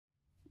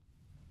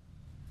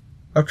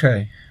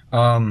Okay.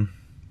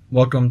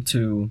 Welcome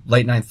to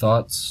Late Night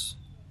Thoughts.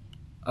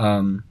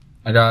 I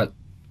got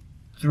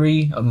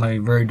 3 of my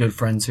very good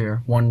friends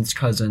here. One's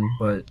cousin,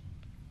 but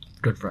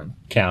good friend.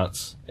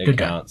 Counts. Good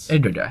counts. Guy. A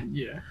good guy.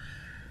 Yeah.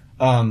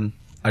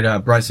 I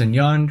got Bryson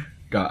Young,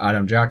 got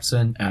Adam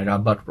Jackson, and I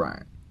got Buck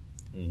Bryant.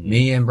 Mm-hmm.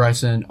 Me and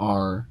Bryson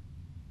are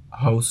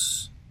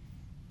hosts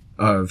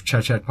of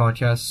Chet Chat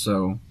Podcast,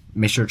 so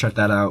make sure to check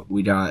that out.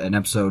 We got an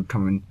episode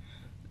coming.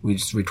 We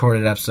just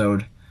recorded an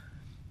episode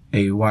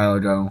a while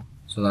ago,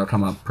 so that'll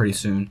come up pretty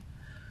soon.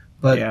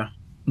 But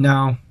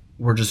now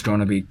we're just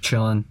going to be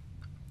chilling,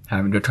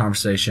 having a good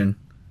conversation,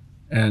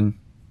 and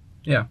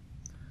yeah.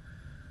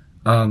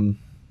 You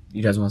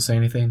guys want to say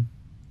anything?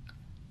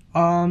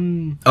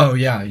 Oh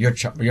yeah, your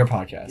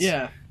podcast.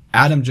 Yeah.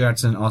 Adam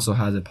Jackson also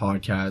has a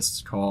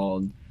podcast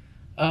called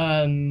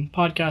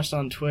Podcast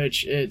on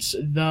Twitch. It's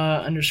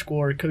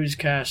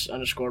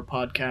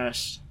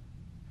 _Cody'sCast_podcast.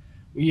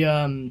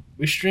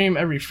 We stream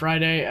every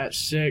Friday at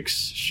 6.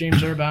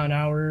 Streams are about an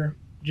hour.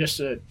 Just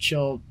a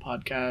chill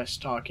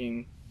podcast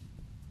talking,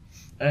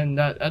 and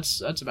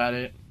that's about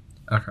it.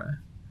 Okay.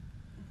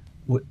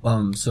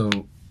 So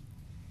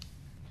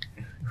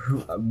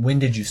when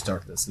did you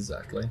start this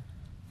exactly?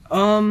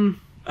 I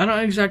don't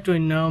exactly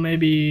know.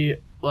 Maybe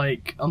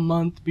like a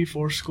month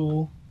before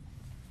school.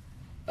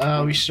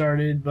 We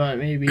started, but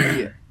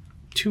maybe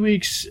 2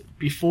 weeks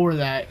before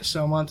that.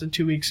 So a month and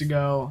 2 weeks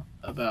ago.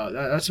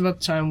 That's about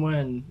the time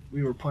when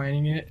we were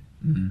planning it.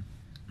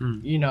 Mm-hmm.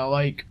 You know,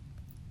 like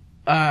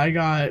I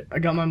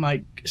got my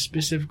mic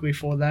specifically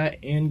for that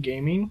and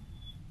gaming.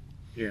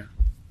 Yeah.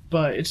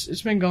 But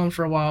it's been going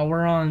for a while.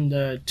 We're on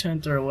the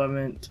 10th or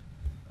 11th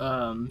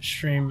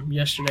stream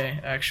yesterday,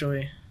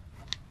 actually.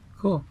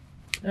 Cool.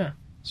 Yeah,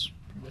 that's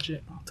pretty much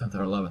it. 10th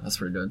or 11th. That's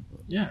pretty good.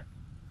 Yeah.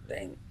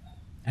 Dang.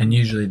 And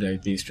usually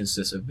these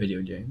consist of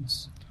video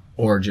games,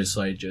 or just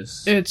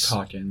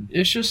talking.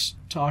 It's just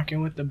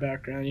talking with the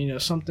background. You know,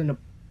 something to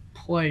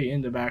play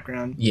in the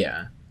background.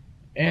 Yeah.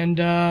 And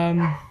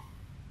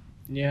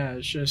yeah,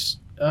 it's just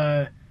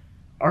the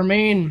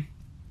main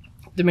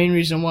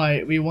reason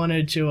why we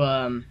wanted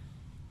to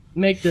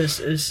make this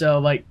is so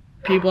like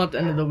people at the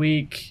end of the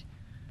week,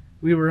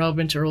 we were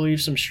hoping to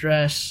relieve some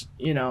stress,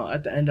 you know,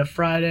 at the end of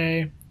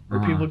Friday,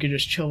 where people could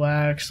just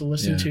chillax,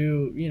 listen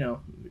to, you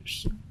know,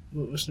 just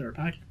listen to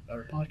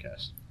our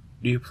podcast.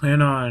 Do you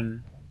plan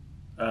on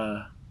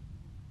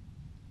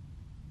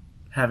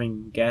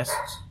having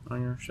guests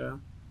on your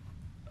show?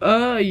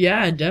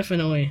 Yeah,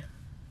 definitely.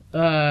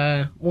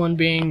 One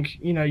being,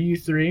 you know, you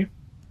 3.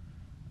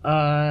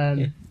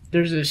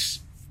 There's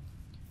this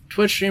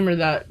Twitch streamer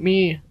that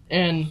me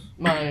and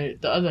the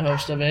other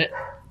host of it,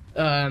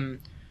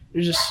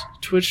 there's this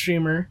Twitch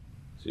streamer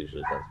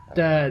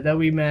that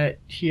we met.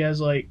 He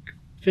has like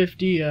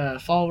 50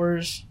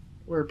 followers.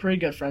 We're pretty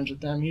good friends with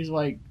him. He's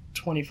like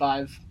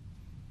 25.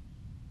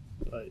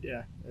 But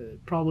yeah, we'll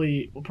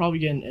probably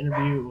get an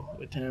interview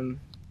with him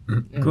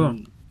and Cool.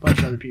 a bunch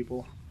of other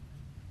people.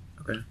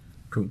 Okay.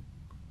 Cool.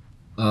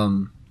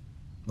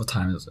 What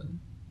time is it?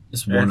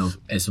 It's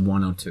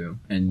 1:02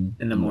 in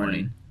the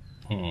morning.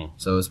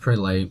 So it's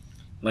pretty late.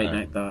 Late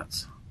night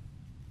thoughts.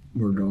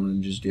 We're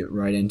going to just get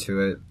right into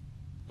it.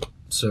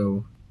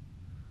 So,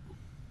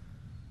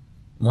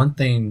 one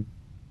thing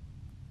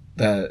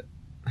that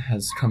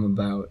has come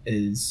about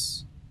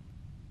is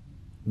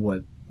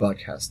what Buck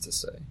has to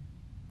say.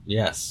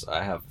 Yes,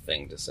 I have a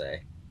thing to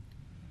say.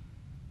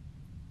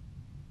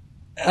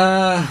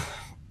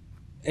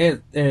 It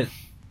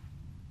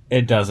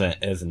doesn't.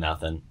 It's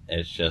nothing.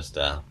 It's just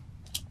It's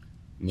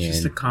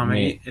just a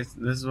comedy. This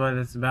is what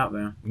it's about,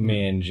 though.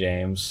 Me and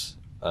James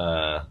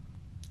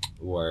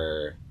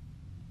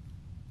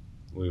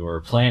we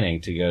were planning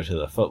to go to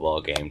the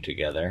football game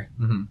together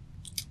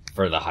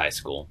for the high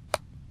school.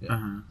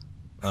 Friday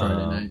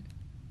night.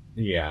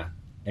 Yeah,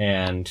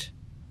 and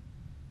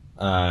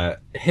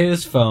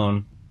his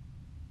phone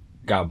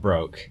got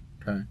broke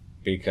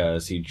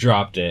because he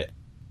dropped it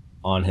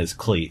on his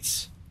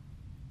cleats,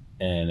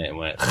 and it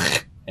went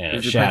and it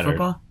Did you shattered. play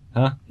football?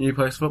 Huh? You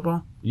play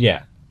football?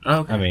 Yeah, Oh,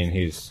 okay. I mean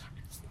he's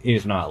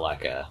not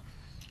like a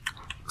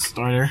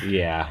Starter.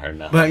 or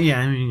nothing. But yeah,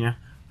 I mean, yeah.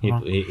 He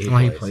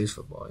plays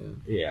football, yeah.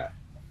 Yeah,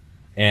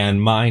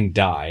 and mine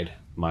died.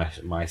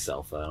 My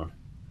cell phone.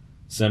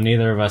 So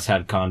neither of us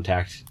had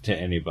contact to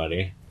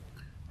anybody.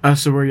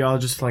 So were y'all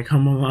just like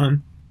home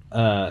alone?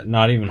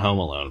 Not even home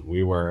alone.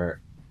 We were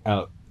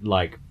out,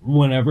 like,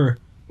 whenever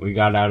we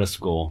got out of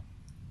school,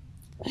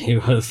 he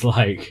was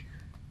like,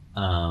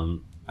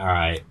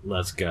 alright,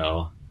 let's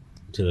go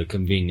to the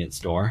convenience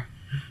store.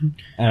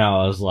 And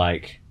I was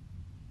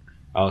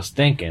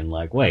thinking,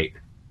 like, wait,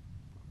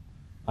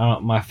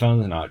 my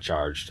phone's not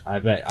charged. I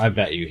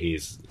bet you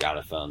he's got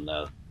a phone,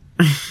 though.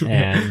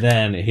 And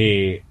then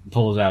he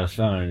pulls out his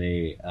phone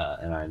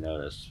and I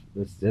noticed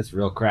it's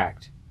real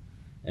cracked.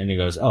 And he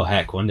goes, "Oh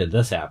heck, when did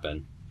this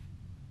happen?"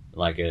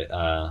 Like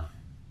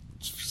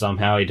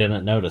somehow he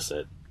didn't notice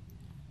it.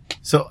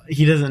 So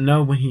he doesn't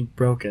know when he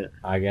broke it.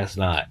 I guess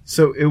not.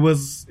 So it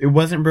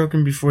wasn't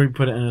broken before he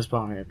put it in his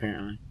pocket,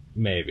 apparently.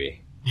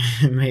 Maybe.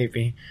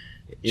 Maybe.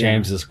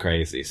 James is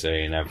crazy, so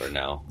you never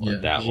know with Yeah.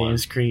 that one.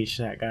 James Creech,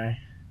 that guy.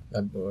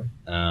 That boy.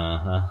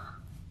 Uh-huh.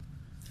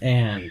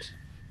 And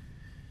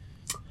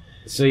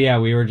so yeah,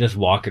 we were just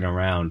walking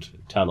around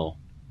Tuttle,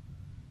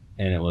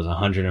 and it was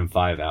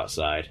 105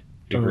 outside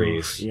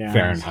degrees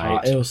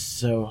Fahrenheit. It was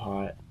so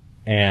hot.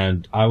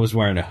 And I was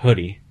wearing a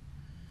hoodie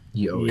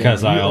Yo,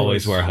 because I you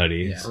always wear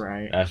hoodies. Yeah.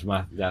 Right.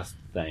 That's the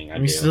thing I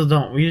We do.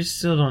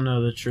 still don't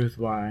know the truth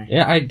why.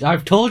 Yeah,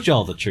 I've told you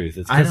all the truth.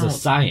 It's because of don't-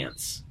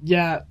 science.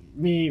 Yeah,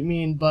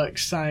 me and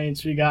Buck's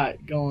science we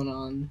got going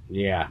on.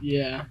 Yeah,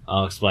 Yeah.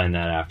 I'll explain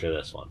that after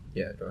this one.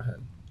 Yeah, go ahead.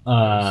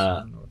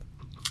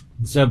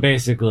 So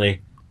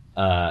basically,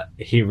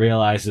 he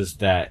realizes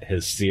that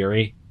his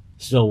Siri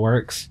still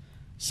works,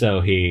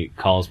 so he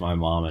calls my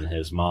mom and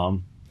his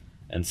mom,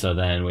 and so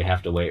then we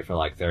have to wait for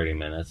like 30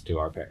 minutes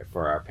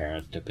for our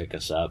parents to pick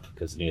us up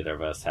because neither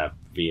of us have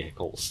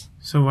vehicles.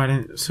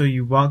 So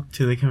you walked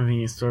to the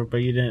convenience store, but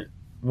you didn't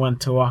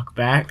want to walk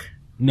back?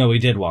 No, we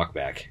did walk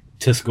back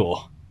to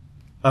school.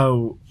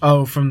 Oh,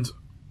 from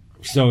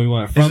So we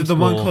went from is it the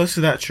one school- close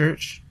to that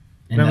church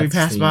And that we that's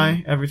pass the-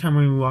 by every time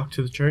we walk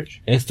to the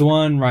church? It's the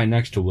one right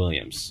next to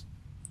Williams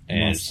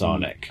and Must be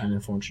Sonic. An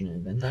unfortunate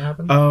event that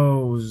happened.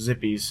 Oh,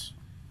 Zippies.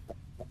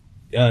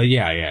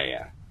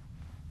 Yeah.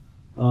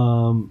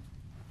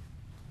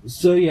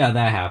 So yeah,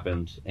 that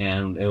happened,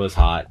 and it was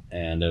hot,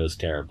 and it was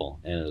terrible,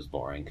 and it was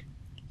boring.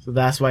 So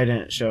that's why I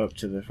didn't show up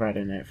to the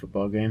Friday night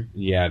football game.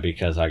 Yeah,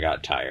 because I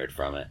got tired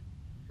from it,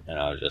 and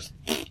I was just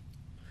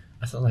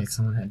I thought like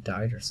someone had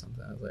died or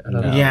something. I was like, I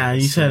No. don't know. Yeah,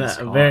 you said It's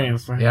very gone.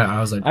 unfortunate. Yeah, I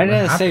was like, I what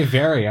didn't happened? say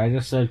very. I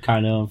just said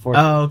kind of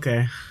unfortunate. Oh,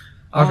 okay.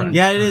 Okay.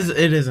 Yeah, it is.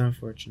 It is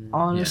unfortunate.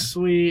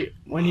 Honestly,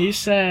 when he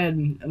said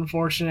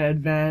unfortunate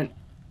event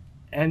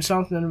and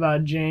something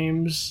about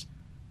James,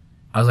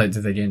 I was like,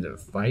 did they get into a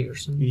fight or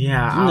something?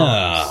 Yeah. No.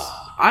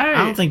 I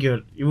don't think you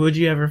would. Would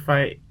you ever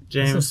fight This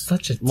James? was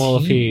such a Well,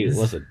 if he tease.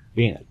 wasn't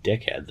being a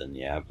dickhead, then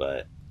yeah.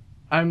 But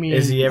I mean,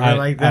 Is he ever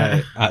like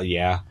that?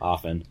 yeah,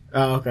 often.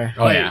 Oh, okay.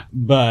 Oh yeah.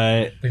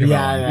 But Think about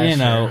Yeah, it. that's You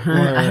know, true.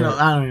 we're-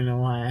 I don't even know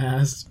why I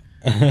asked.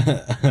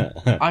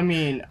 I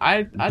mean,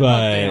 I thought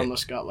they But,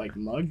 almost got like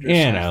mugged or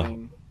you know.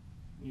 something.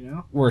 You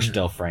know? we're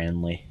still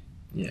friendly.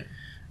 Yeah.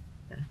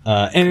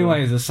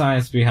 Anyways, the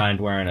science behind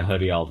wearing a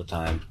hoodie all the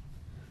time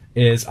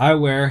is I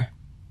wear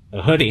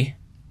a hoodie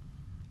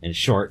and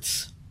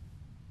shorts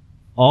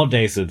all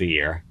days of the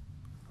year,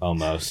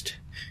 almost.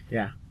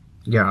 Yeah.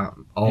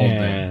 All day.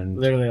 And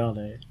Literally all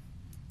day.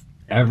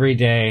 every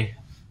day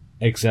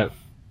except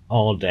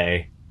all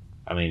day.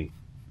 I mean,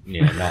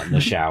 not in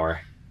the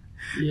shower.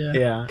 Yeah.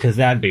 Yeah. Because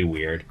that'd be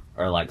weird.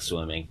 Or like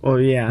swimming. Well,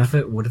 yeah.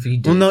 What if he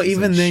did? Well, no. just,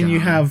 Even like, then, you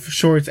shower? have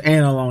shorts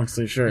and a long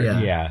sleeve shirt. Yeah.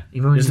 Yeah.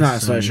 Even when It's you not a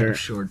swim, you have sweatshirt.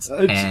 Shorts.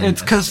 It's and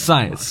because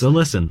science. So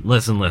listen.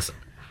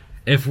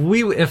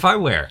 If I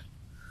wear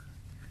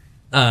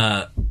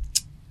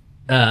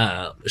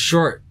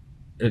short,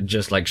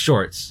 just like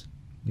shorts,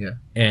 Yeah.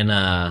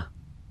 and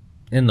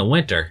in the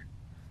winter,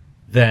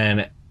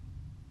 then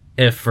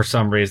if for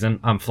some reason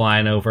I'm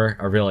flying over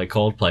a really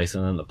cold place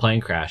and then the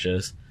plane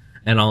crashes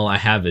and all I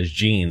have is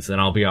jeans, then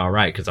I'll be all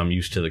right because I'm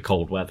used to the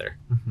cold weather.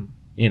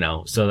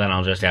 Mhm. So then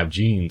I'll just have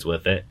jeans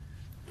with it,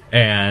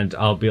 and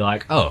I'll be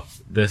like, oh,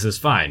 this is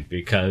fine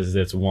because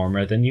it's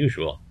warmer than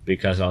usual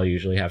because I'll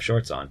usually have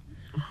shorts on.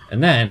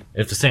 And then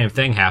if the same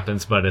thing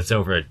happens but it's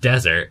over a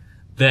desert,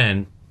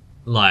 then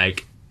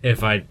like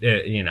if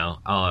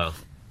I'll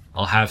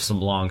have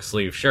some long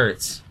sleeve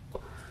shirts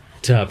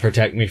to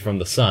protect me from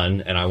the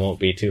sun and I won't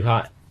be too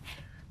hot.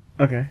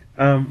 Okay.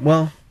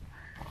 Well,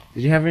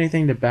 did you have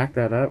anything to back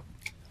that up?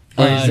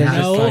 Or is no. it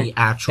just like like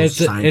actual It's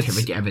a-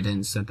 scientific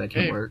evidence that can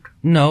Hey. work.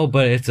 No,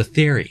 but it's a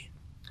theory.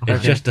 It's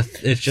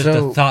Okay. just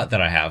So- a thought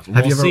that I have.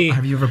 Have We'll see.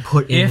 you ever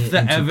put in if it the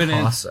into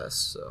evidence- process?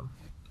 So,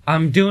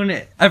 I'm doing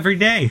it every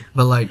day.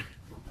 but like,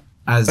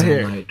 as in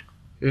Here. like,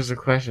 Here's a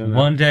question.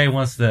 One day,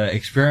 once the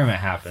experiment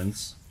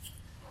happens,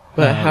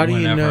 But how do you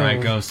whenever know? I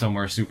go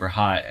somewhere super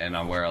hot and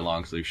I wear a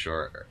long sleeve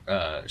shirt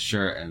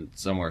and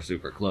somewhere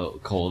super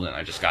cold and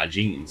I just got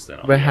jeans, then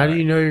I'll But be how do alright.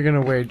 you know you're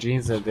gonna wear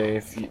jeans that day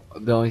if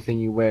the only thing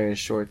you wear is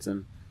shorts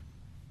and?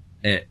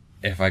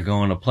 If I go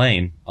on a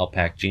plane, I'll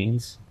pack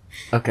jeans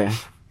Okay.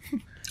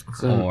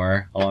 So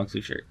or a long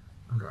sleeve shirt.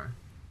 okay.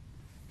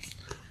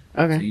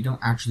 So okay. you don't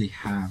actually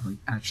have like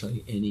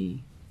actually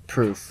any.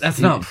 Proof. That's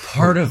not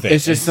part of it.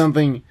 It's just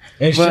something.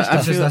 It's but just I a-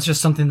 That's just, feel- that's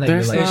just something that you're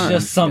there's like. it's not-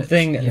 just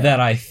something Yeah. that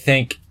I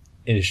think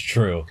is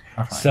true.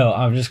 Okay. So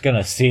I'm just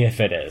gonna see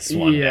if it is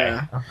one day.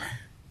 Yeah.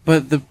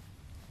 But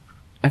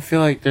I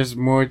feel like there's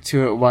more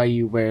to it why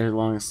you wear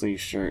long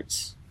sleeve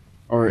shirts.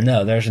 Or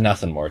No, there's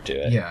nothing more to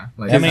it. Yeah.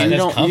 Like, I mean, you it's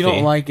don't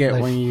comfy. like it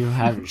Like- when you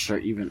have your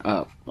shirt even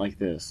up like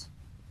this.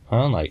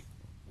 Huh? Like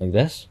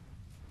this?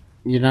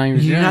 You're not even.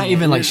 you're not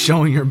even like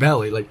showing your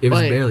belly. Like it was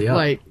barely up.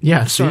 Like,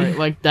 yeah. sorry, See?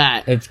 like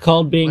that. It's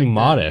called being Like that.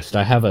 modest.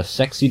 I have a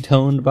sexy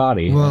toned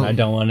body, Well- and I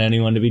don't want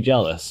anyone to be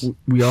jealous.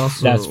 We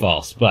also. That's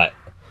false, but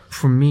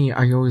For me,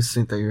 I always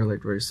think that you're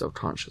like very self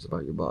conscious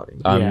about your body.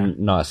 I'm Yeah.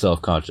 not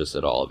self conscious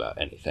at all about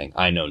anything.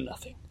 I know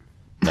nothing.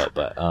 No,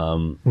 but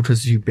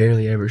Because you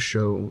barely ever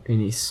show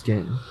any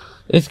skin.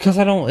 it's because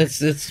I don't.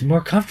 It's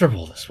more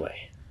comfortable this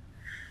way.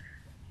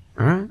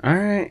 All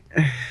right.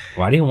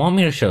 Why do you want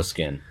me to show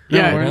skin?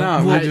 Yeah, we're no,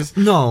 not. Well, We're just.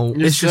 no,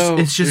 you're it's so-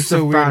 just you're so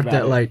the weird fact about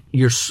that it. like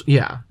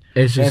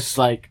it's just It's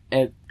like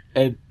it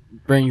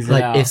brings it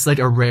like out. it's like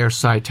a rare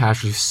sight to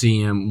actually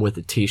see him with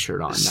a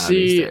t-shirt on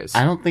See, nowadays.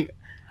 I don't think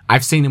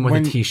I've seen him with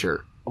when- a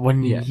t-shirt.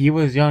 when Yeah. he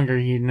was younger,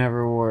 he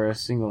never wore a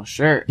single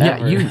shirt. Yeah,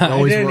 ever. you I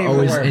always didn't were even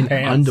always wear in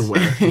pants.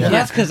 underwear. Well, Yeah.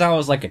 that's because I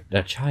was like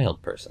a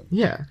child person.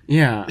 Yeah.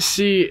 Yeah.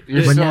 See,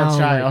 You're But still now, a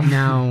child. like,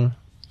 now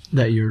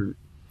that you're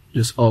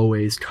just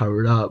always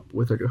covered up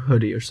with like a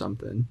hoodie or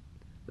something,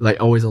 like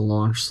always a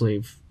long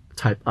sleeve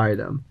type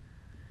item,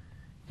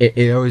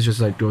 it always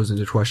just like goes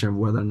into question of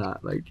whether or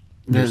not like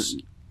There's-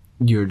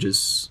 you're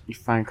just You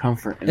find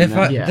comfort in If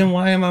that. Yeah. then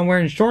why am I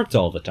wearing shorts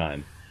all the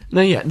time? no,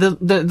 yeah.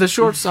 The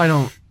shorts I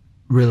don't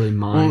really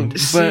Well, mind. but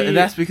See-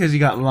 that's because you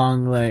got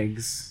long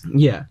legs,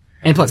 Yeah,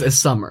 and plus it's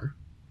summer.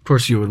 Of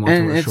course, you would want to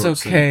and wear it's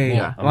shorts. okay.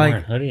 Yeah, I'm wearing a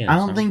Like hoodie in I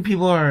don't summer. think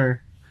people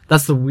are.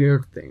 that's the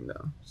weird thing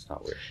though. It's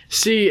not weird.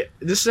 see,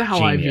 this is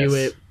how I view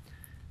Genius. it.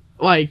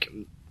 Like,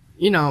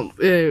 you know,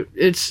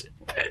 it's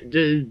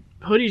the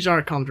hoodies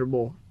are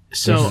comfortable. They're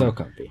So, so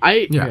comfy.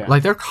 I Yeah, Yeah.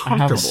 like they're have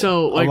comfortable.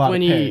 so a like lot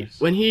when of pairs.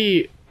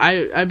 he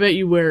I bet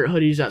you wear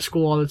hoodies at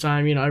school all the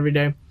time. You know, every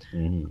day.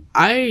 Mhm.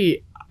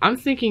 I'm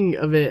thinking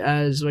of it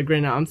as like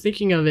right now. I'm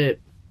thinking of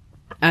it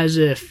as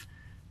if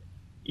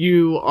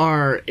you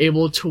are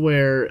able to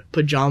wear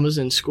pajamas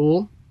in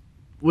school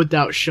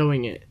without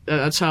showing it.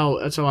 That's how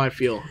I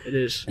feel. It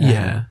is.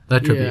 yeah,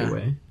 that could be Yeah. a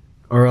way.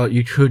 Or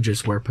you could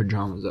just wear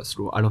pajamas at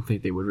school. I don't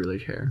think they would really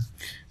care.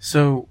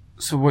 So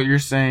what you're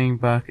saying,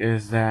 Buck,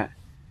 is that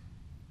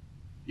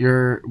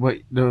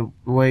the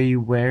way you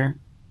wear,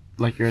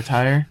 like your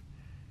attire,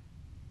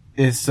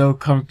 is so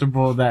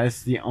comfortable that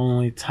it's the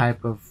only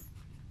type of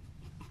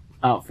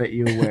outfit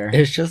you wear.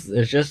 It's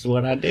just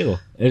what I do.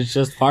 It's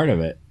just part of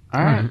it.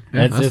 All right.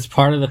 Yeah, It's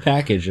part of the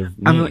package of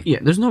me. I mean, yeah,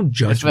 there's no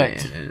judgment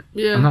Respect. in it.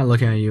 Yeah. I'm not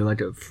looking at you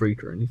like a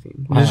freak or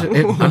anything. Wow.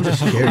 I'm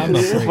just I'm a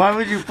curious. freak. Why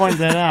would you point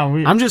that out?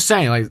 I'm just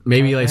saying, like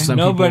maybe like some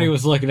Nobody people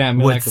was looking at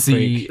me would like a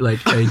see freak.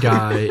 like a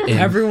guy in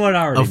Everyone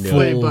already a knew. full.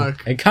 Wait,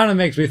 Buck. It kind of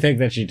makes me think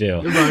that you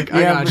do. Buck,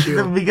 I got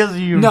you. because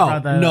you No,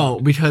 brought that no,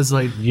 up. because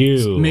like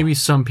You. maybe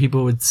some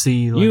people would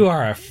see like You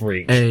are a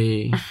freak.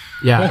 a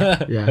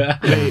yeah yeah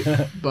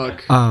Hey,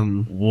 Buck.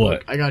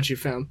 What? I got you,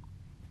 fam.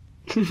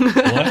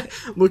 What?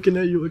 Looking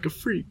at you like a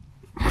freak.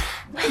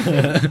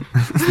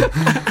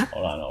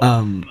 Hold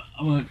on.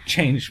 I'm gonna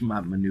change my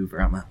maneuver.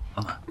 I'm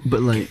gonna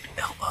but like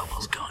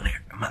elbows going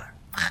here.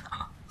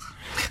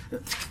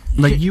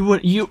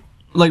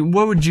 like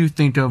what would you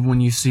think of when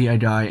you see a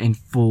guy in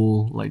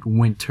full like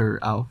winter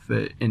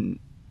outfit in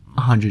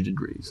 100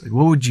 degrees? Like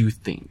what would you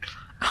think?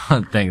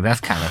 I think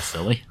that's kind of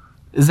silly.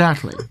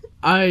 Exactly.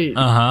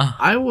 Uh-huh.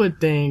 I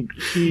would think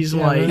he's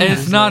like.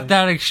 It's not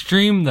that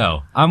extreme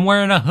though. I'm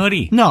wearing a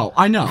hoodie. No,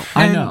 I know.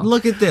 And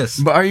look at this.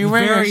 But are you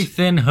wearing very a-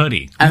 thin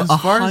hoodie? As A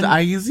far as hun-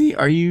 I can see,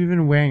 are you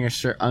even wearing a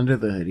shirt under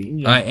the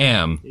hoodie? I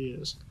am, He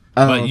is.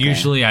 Oh, but okay.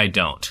 usually I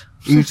don't.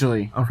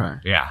 usually. Okay.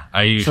 Yeah,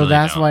 I usually So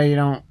that's don't. why you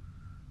don't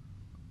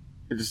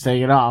just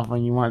take it off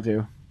when you want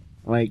to.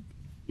 Like,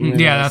 even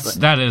though Yeah, it's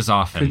that is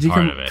often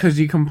part of it. Because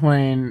you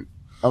complain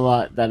a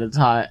lot that it's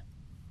hot.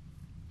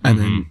 And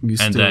Mhm. then you And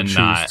still then choose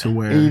not. to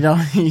wear. And you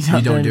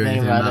don't do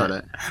anything about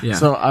it. Yeah.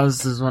 So I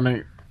was just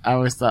wondering. I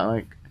always thought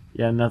like,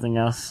 yeah, nothing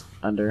else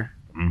under.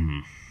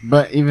 Mhm.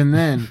 But even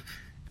then,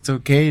 it's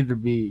okay to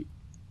be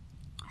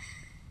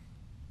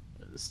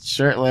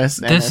shirtless.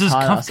 And This it's is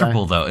hot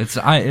comfortable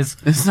outside. though. It's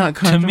It's not to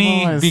comfortable.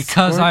 me it's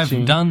because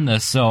scorching. I've done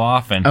this so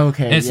often.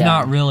 Okay, it's yeah.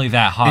 not really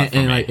that hot and, for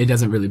me. like it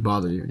doesn't really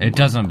bother you. It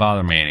doesn't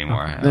bother me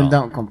anymore. at Then all.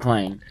 don't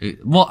complain.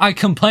 Well, I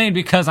complain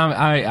because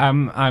I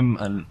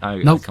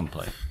Nope.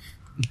 complain.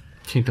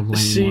 Can't complain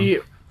See,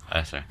 anymore.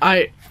 That's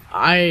right.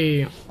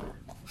 I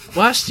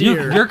last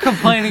year. You're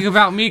complaining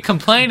about me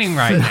complaining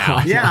right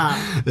now.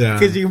 Yeah, Yeah.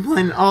 because you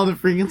complain all the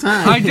freaking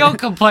time. I don't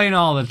complain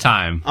all the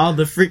time. all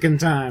the freaking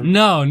time.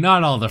 No,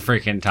 not all the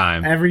freaking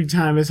time. Every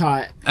time it's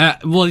hot.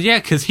 Well, yeah,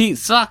 because heat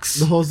sucks.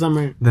 The whole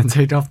summer. Then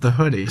take off the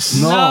hoodie.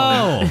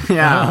 No.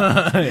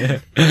 Yeah.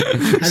 Have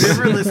you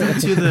ever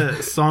listened to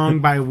the song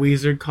by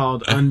Weezer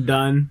called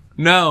 "Undone"?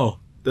 No.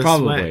 The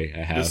Probably sweat,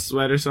 I have. the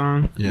sweater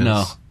song. Yes.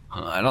 No.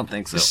 I don't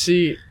think so.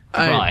 See,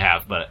 Well, I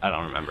have, but I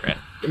don't remember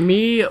it.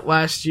 me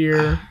last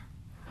year,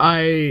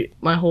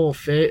 my whole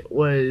fit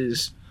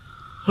was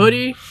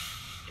hoodie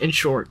and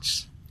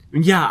shorts.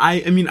 Yeah,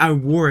 I mean I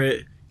wore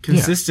it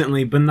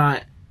consistently, but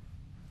not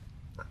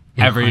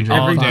Every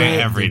Every day,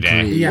 day. every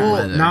day. yeah,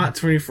 weather. not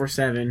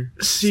 24/7.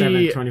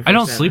 See, I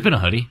don't sleep in a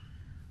hoodie.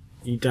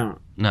 You don't.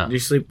 No. Do you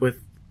sleep with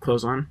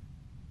clothes on?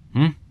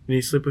 Hmm? Do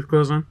you sleep with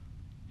clothes on?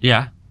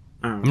 Yeah.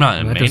 Oh. I'm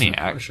not a That doesn't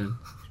maniac. question.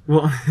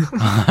 Well,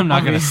 I'm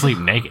not going to sleep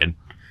naked.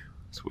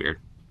 It's weird.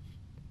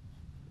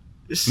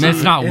 see,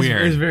 It's not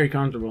weird. It's very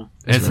comfortable.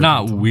 It's very not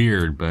comfortable.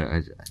 weird,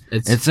 but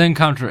it's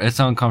uncomfortable. It's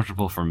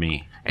uncomfortable for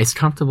me. It's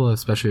comfortable,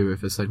 especially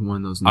if it's like one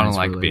of those I don't nights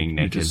like where, like, being you're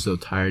naked. just so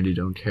tired you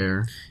don't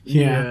care.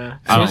 Yeah.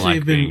 I don't Especially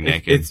like if being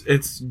naked.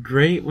 It's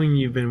great when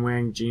you've been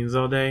wearing jeans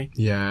all day.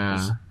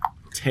 Yeah.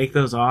 Take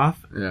those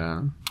off.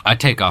 Yeah. I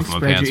take off my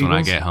Spread pants your when I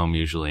eagles. get home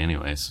usually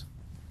anyways.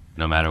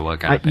 No matter what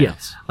kind of Yeah.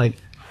 pants. Like,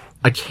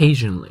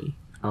 occasionally,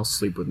 I'll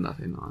sleep with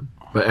nothing on.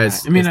 But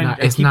it's, I mean, it's I- not,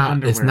 I it's keep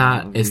not, it's underwear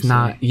not, on, it's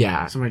not, obviously.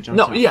 yeah. So my junk's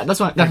No, not yeah, that's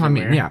what I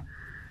mean, everywhere. yeah.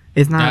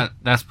 It's not,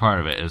 That's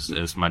part of it,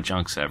 is my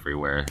junk's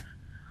everywhere.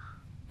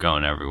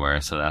 Going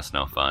everywhere, so that's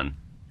no fun.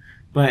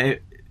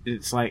 But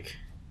it's like,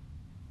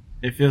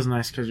 it feels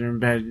nice because you're in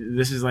bed.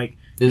 This is like,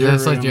 your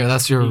that's like, room. yeah,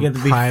 that's your You get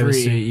to be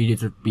privacy. free. You get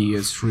to be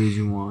as free as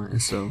you want,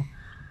 and so,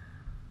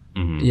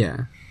 Hmm. yeah.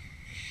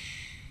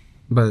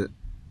 But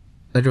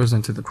that goes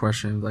into the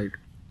question of, like,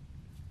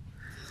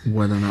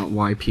 whether or not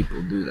why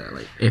people do that.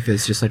 Like, if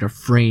it's just like a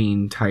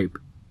freeing type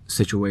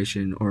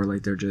situation, or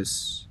like they're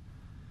just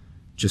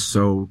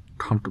so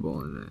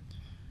comfortable in it.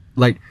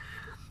 Like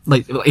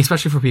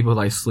especially for people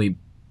that sleep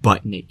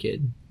butt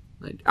naked.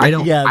 Like, I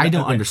don't okay.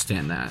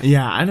 understand that.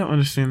 Yeah, I don't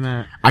understand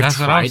that. That's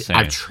what I was saying.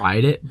 I've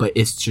tried it, but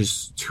it's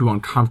just too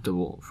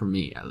uncomfortable for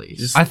me, at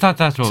least. Just- I thought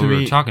that's what To we were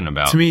me- talking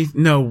about. To me,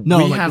 no, no,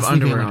 we like have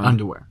sleeping in, underwear like, on.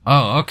 underwear.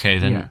 Oh, okay,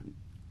 then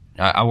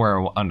Yeah. I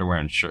wear underwear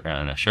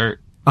and a shirt.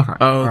 Okay.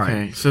 Oh, all okay.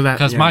 right. So that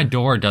Because yeah. my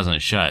door doesn't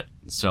shut.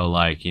 So,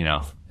 like,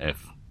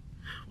 if...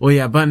 Well,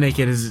 yeah, butt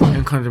naked is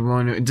uncomfortable.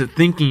 And just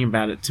thinking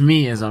about it to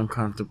me is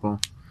uncomfortable.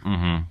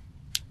 Mm-hmm.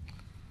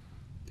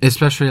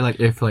 Especially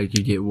like if like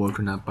you get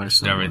woken up by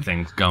someone.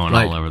 Everything's going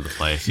Like, all over the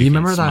place. you You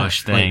remember can that,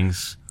 smush like-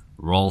 things,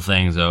 roll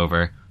things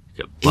over,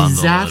 you can bundle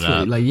Exactly. it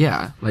up. Like,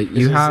 yeah. Like, It's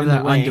you just have in the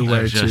that way.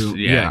 underwear It's just,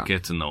 to it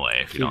gets in the way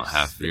if you don't Keeps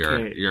have the your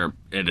cage.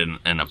 it in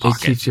a It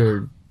pocket. keeps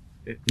your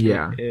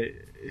Yeah.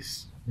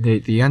 It's,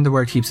 the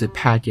underwear keeps it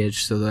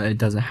packaged so that it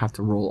doesn't have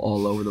to roll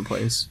all over the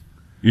place.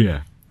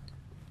 Yeah.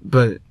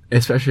 But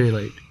especially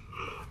like,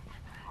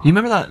 you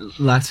remember that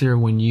last year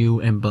when you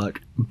and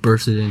Buck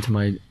bursted into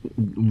my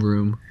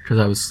room because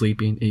I was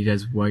sleeping and you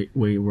guys were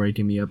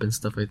waking me up and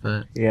stuff like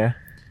that? yeah.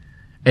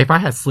 If I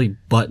had sleep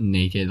butt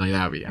naked, like,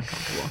 that would be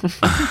uncomfortable.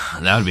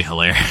 That would be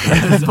hilarious.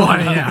 That's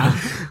funny, yeah.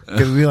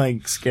 Because we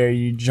like scare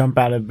you, jump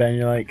out of bed, and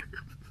you're like,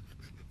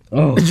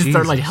 Oh, Just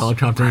start like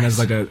helicoptering as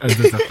like as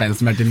a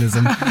defense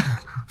mechanism.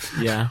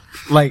 yeah,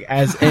 like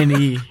as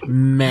any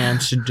man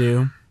should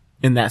do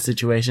in that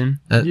situation,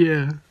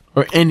 Yeah.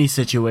 or any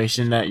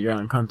situation that you're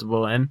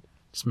uncomfortable in.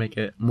 Just make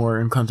it more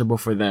uncomfortable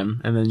for them,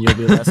 and then you'll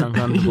be less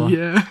uncomfortable.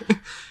 Yeah.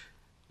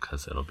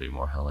 Because it'll be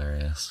more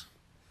hilarious.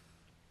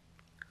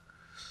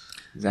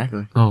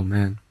 Exactly. Oh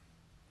man,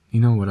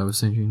 you know what I was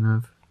thinking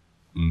of?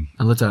 Mm.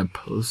 I looked at a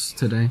post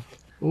today,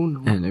 Oh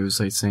no. and it was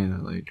like saying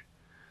that like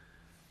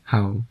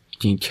how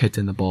getting kicked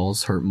in the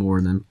balls hurt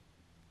more than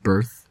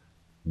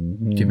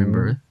giving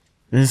birth,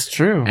 It's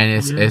true. and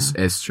it's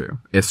Yeah. it's true.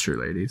 It's true,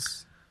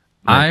 ladies.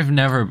 Like- I've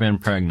never been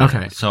pregnant,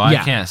 Okay, so I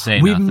yeah. can't say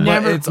We've nothing.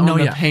 never- But it's no, on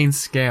the yeah. pain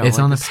scale. It's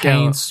like on the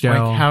pain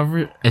scale. Like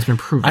however, It's been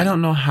proven. I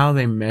don't know how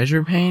they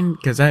measure pain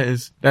because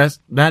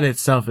that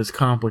itself is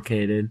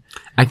complicated.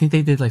 I think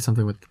they did like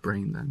something with the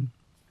brain then.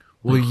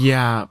 Well,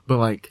 yeah, but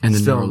like And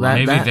then still, neurological. that,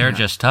 Maybe that, they're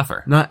just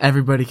tougher. not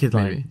everybody could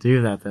like Maybe.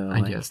 do that though.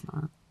 I like, guess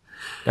not.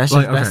 that's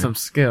Like, just that's okay. some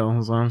skill.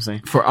 Is what I'm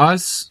saying. For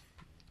us,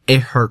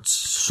 it hurts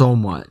so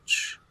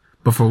much,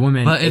 but for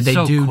women, But it's they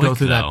so do quick, go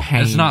through though. that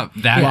pain. It's not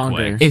that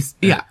Longer. quick. It's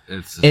yeah.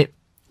 It's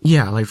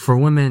Yeah, like for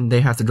women,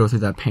 they have to go through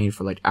that pain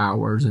for like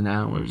hours and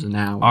hours and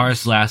hours.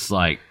 ours lasts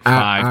like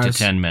 5 to ours-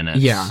 10 minutes.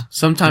 Yeah,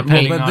 Sometimes,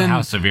 Depending but on then,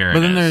 how severe but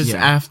it then is. there's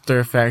Yeah. after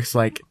effects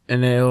like,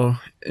 and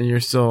you're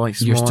still like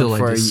You're swollen still, like,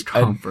 for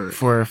discomfort.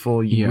 for a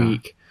full Yeah.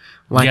 week.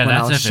 Like yeah, when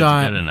that's I if was it's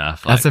shot, good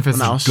enough. that's Like, if it's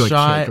when I a was good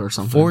shot kick or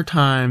something. 4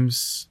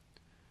 times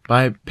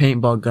by a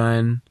paintball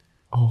gun,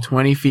 Oh.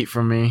 20 feet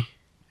from me,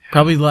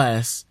 probably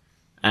less,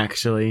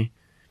 actually,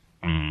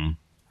 mm,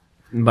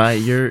 by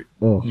your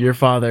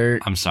father,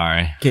 I'm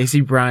sorry. Casey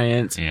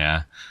Bryant,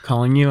 Yeah.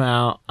 calling you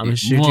out. I'm gonna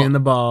shoot Well- you in the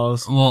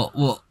balls.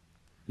 Well,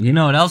 you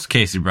know what else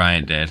Casey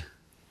Bryant did?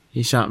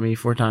 He shot me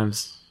 4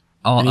 times,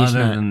 Oh, And each other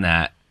nut. than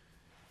that,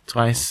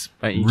 twice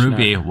by each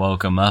Ruby nut.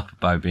 woke him up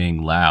by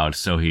being loud,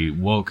 so he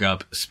woke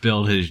up,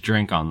 spilled his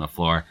drink on the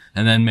floor,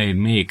 and then made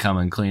me come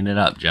and clean it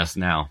up just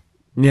now.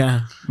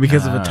 Yeah,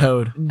 because of a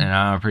toad. And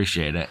I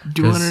appreciate it.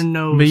 Do you want to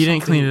know? But you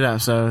didn't clean it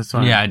up, so it's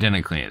fine. Yeah, I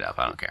didn't clean it up.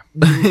 I don't care.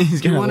 He's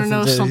Do you gonna want to listen know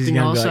to this, he's something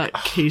gonna be else like,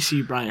 that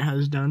Casey Bryant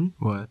has done?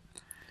 What?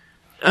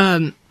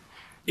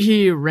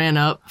 He ran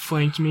up,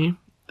 flanked me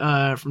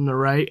from the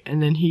right,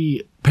 and then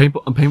he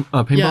Paintball?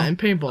 yeah, and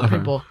paintball, Okay.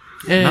 paintball.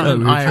 And Not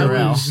in I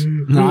IRL. was,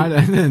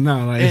 No,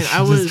 no, like, And she I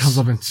just was- comes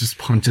up and just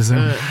punches him.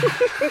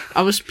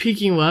 I was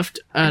peeking left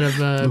out of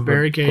a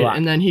barricade, block.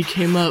 and then he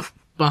came up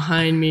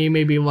behind me,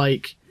 maybe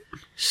like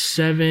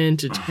 7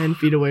 to 10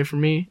 feet away from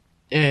me,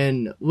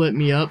 and lit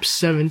me up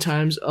 7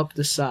 times up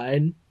the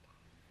side.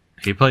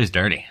 He plays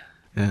dirty.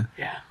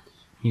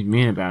 he's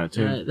mean about it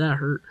too. That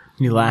hurt.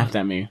 He laughed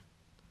at me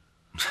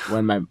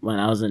when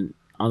I was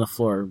on the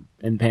floor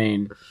in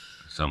pain.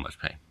 So much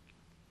pain.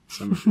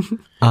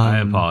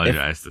 I Um,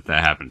 apologize that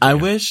happened to I you.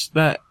 wish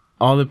that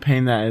all the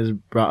pain that is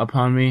brought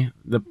upon me,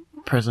 the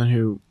person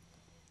who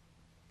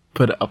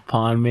put it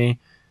upon me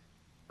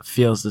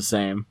feels the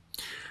same.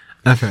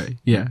 Okay,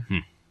 yeah.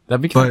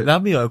 That'd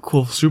be a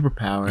cool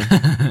superpower.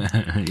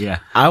 Yeah.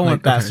 I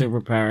want that okay.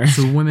 superpower.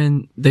 So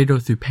women, they go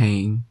through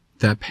pain,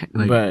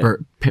 But-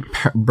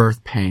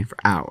 birth pain for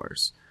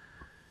hours.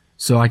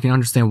 So I can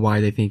understand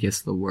why they think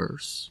it's the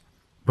worst.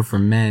 But for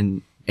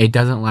men, it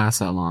doesn't last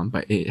that long,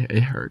 but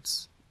it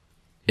hurts.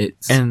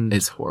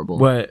 It's horrible.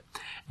 What?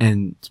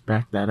 And To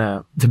back that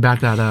up. to back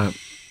that up,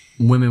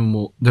 women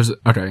will,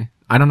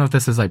 I don't know if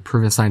this is like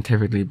proven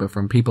scientifically, but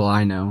from people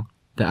I know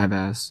that I've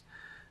asked,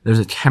 there's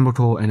a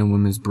chemical in a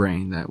woman's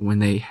brain that when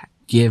they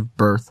give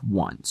birth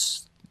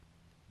once,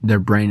 their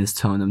brain is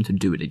telling them to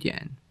do it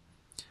again.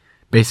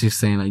 Basically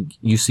saying like,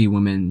 you see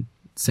women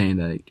saying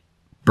that like,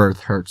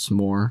 birth hurts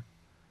more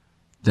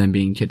than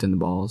being kicked in the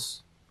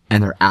balls,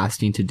 and they're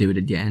asking to do it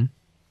again.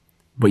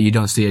 But you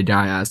don't see a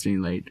guy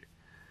asking like,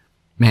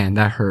 man,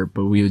 that hurt,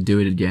 but we would do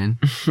it again.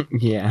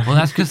 Yeah. Well,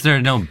 that's because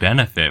there's no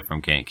benefit from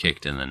getting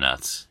kicked in the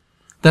nuts.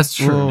 That's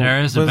true. Well,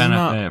 There is a was it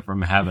not- benefit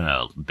from having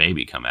a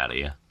baby come out of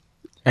you.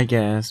 I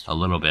guess. A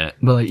little bit.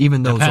 But like,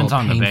 even though Depends it's all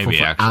on the painful baby,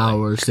 for actually.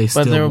 hours, they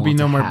still But there will be want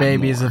no to more have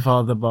babies more. if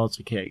all the balls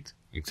are kicked.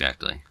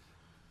 Exactly.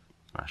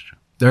 That's true.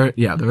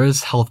 There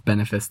is health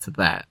benefits to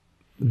that,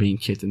 being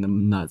kicked in the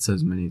nuts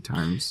as many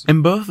times.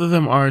 And both of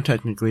them are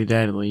technically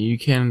deadly. You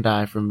can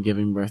die from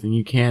giving birth, and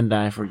you can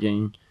die for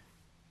getting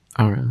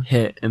Oh, really?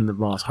 hit in the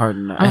balls hard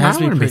enough. It has to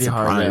be wouldn't pretty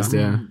hard. surprised, Though.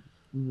 yeah.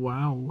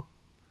 Wow.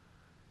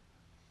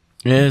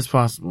 It is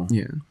possible.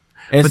 Yeah.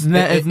 It's,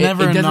 But it's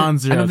never a doesn't-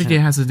 non-zero. I don't think it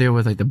chance. has to do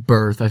with like the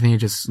birth. I think it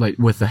just like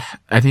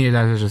I think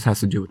it just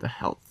has to do with the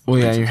health. Well,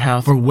 yeah, your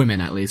health. For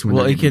women at least when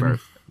Well, they're it giving can.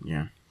 birth.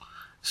 Yeah.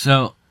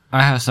 So,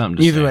 I have something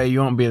to Either say. way,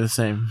 you won't be the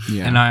same.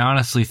 Yeah. And I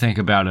honestly think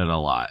about it a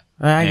lot.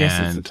 I guess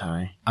it's a And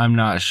tie. I'm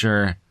not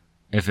sure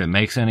if it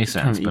makes any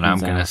sense, kinda but I'm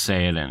evens going to out.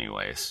 say it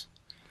anyways.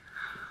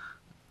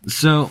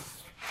 So,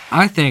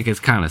 I think it's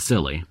kind of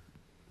silly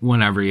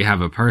whenever you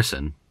have a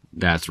person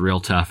that's real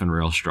tough and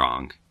real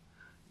strong.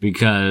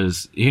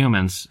 Because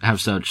humans have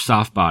such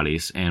soft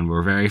bodies and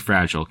we're very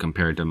fragile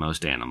compared to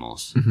most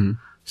animals. Mhm.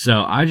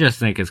 So I just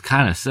think it's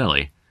kind of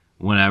silly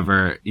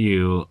whenever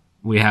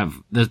we have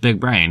this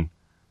big brain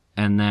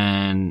and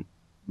then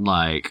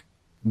like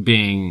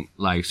being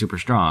like super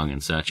strong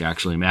and such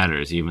actually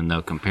matters, even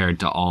though compared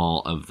to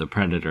all of the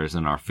predators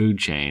in our food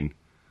chain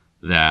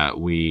that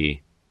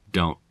we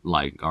don't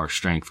like, our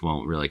strength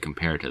won't really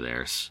compare to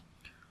theirs.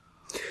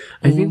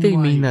 I think they Oh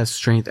mean my- that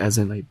strength as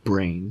in like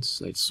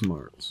brains, like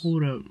smarts.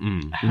 Hold up.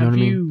 Mm. You know Have what I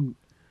mean? you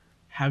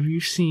have you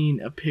seen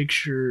a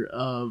picture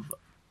of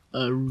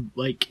a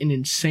like an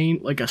insane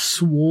like a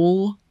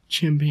swole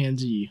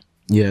chimpanzee?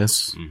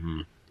 Yes.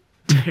 Hmm.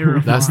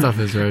 Terrifying. That stuff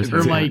is very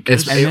Or like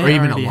it's, And And or they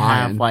even a already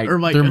lion. have, like, Or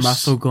like their a s-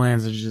 muscle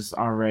glands are just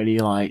already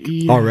like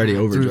Yeah. already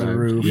through overdrive. the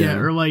roof. Yeah,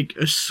 or like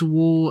a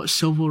swole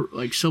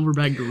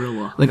silverback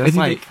gorilla. Like That's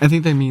I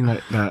think they mean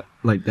that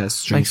like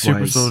strength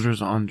super wise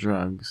soldiers on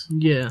drugs.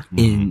 Yeah.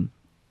 in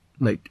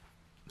like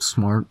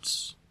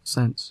smarts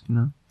sense, you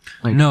know?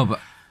 Like No,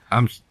 but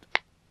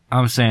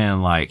I'm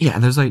saying like, yeah,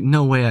 there's like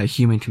no way a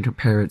human can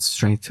compare its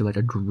strength to like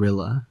a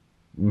gorilla.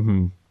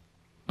 hmm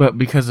But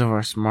because of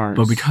our smarts.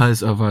 But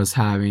because of us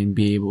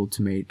be able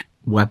to make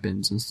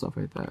weapons and stuff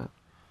like that, I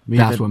mean,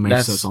 that's what makes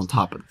that's- us on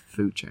top of the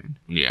food chain.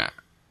 yeah.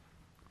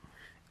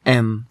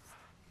 And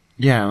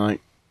yeah,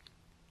 like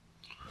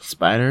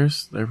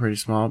spiders, they're pretty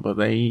small, but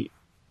they eat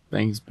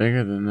things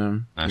bigger than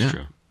them. That's Yeah.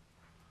 true.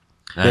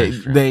 That They,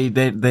 is true.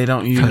 they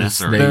don't use Because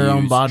they their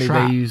own use body.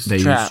 trap. They use They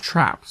trap. use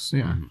traps.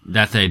 Yeah.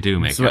 That they do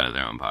make So- out of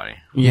their own body.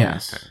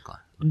 Yes, Technically.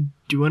 Do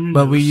you want to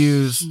but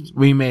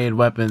we made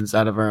weapons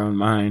out of our own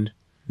mind.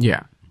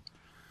 Yeah.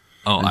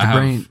 Oh, And I the have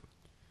brain.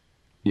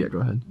 Yeah, go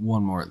ahead.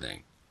 one more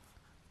thing.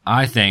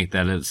 I think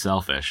that it's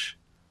selfish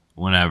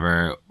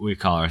whenever we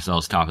call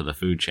ourselves top of the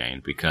food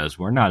chain because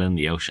we're not in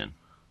the ocean.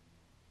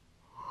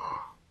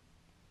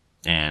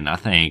 And I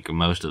think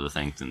most of the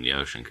things in the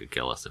ocean could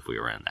kill us if we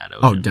were in that ocean.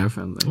 Oh,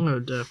 definitely. Oh,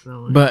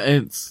 definitely. But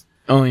it's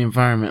only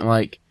environment,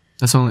 like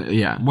That's only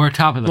yeah. We're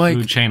top of the Like-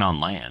 food chain on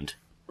land.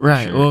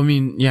 right. Sure. Well, I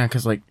mean, yeah,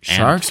 because like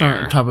sharks air.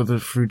 aren't top of the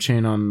food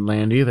chain on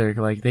land either.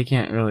 Like they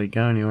can't really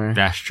go anywhere.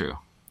 That's true.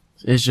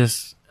 It's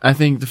just, I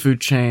think the food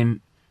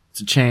chain,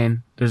 it's a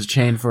chain. There's a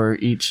chain for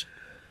each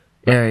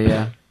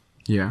area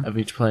Yeah. of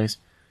each place.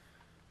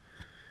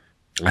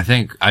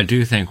 I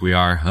do think we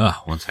are.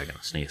 1 second,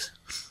 sneeze.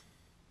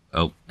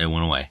 Oh, it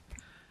went away.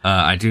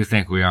 I do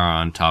think we are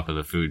on top of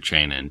the food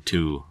chain in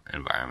two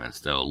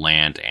environments, though,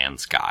 land and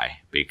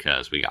sky,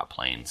 because we got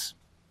planes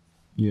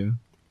Yeah.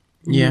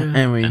 Yeah, Yeah.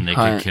 and we and they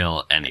hunt. could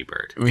kill any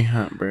bird. We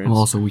hunt birds. Well,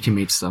 also we can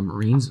make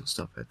submarines and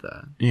stuff like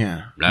that.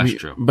 yeah, That's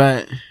true.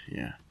 But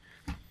yeah,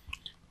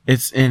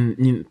 it's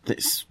in.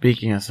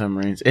 Speaking of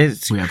submarines,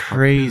 it's We have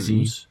crazy.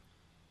 harpoons.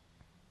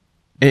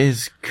 It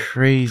is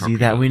crazy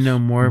that we know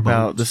more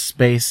about the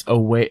space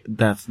away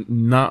that's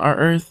not our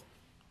Earth,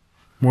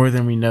 more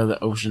than we know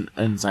the ocean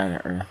inside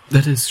our Earth.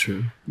 That is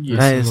true. Yeah.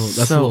 That That's a is little- that's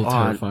a so little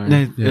odd.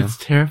 terrifying. Yeah. It's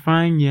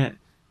terrifying, yet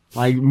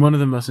like one of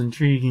the most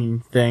intriguing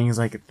things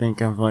I could think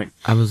of. Like,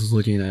 I was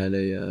looking at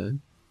a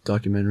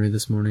documentary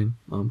this morning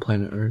on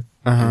Planet Earth.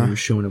 Uh And huh. it was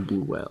showing a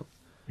blue whale,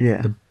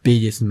 Yeah. the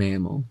biggest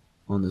mammal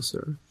on this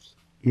earth.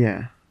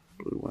 Yeah.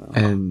 Blue whale.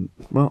 And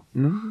Well,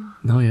 no.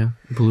 no, yeah,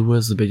 blue whale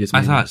is the biggest.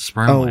 I mammal. thought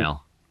sperm Oh.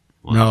 whale.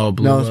 No,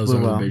 blue No, whales it's blue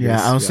are the whale. biggest.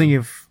 Yeah, I was thinking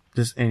of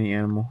just any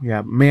animal.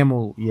 Yeah,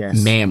 mammal.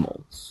 Yes.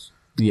 mammals.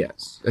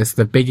 Yes, it's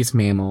the biggest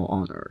mammal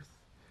on Earth,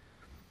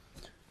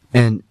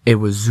 and it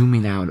was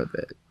zooming out of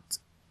it.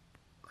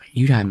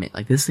 You gotta admit,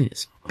 like this thing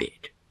is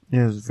big. It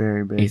was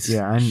very big. It's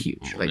yeah,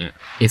 huge. Like Yeah.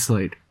 it's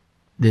like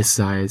this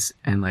size,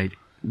 and like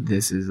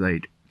this is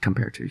like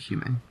compared to a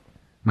human.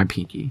 My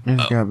pinky,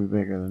 it's gotta be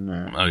bigger than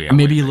that. Oh yeah,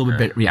 maybe way a little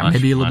bigger. bit. Yeah,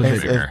 maybe a little much bit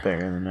It's, bigger. it's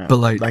bigger than that. But,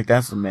 like-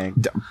 that's a meg.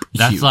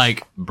 That's Huge.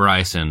 like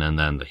Bryson, and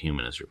then the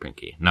human is your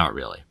pinky. Not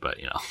really, but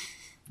you know.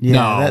 Yeah,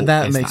 No,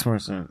 that it's makes not. more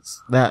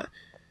sense. That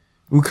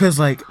because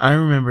like I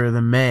remember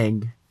the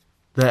meg,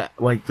 that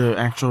like the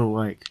actual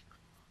like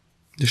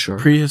The shark.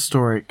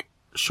 prehistoric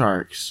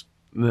sharks.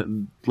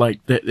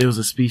 It was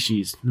a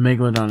species.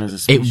 Megalodon is a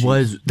species. It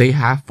was. They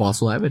have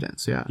fossil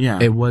evidence. Yeah. Yeah.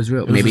 It was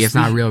real. It was Maybe a it's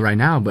not species. real right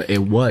now, but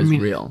it was I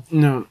mean- real.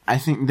 No, I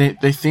think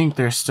they think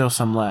there's still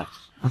some left.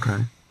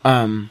 Okay.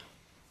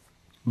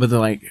 But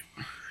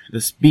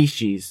the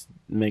species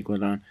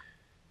Megalodon,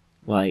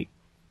 like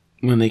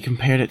when they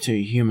compared it to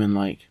a human,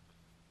 like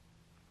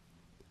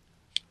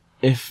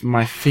if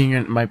my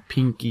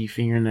pinky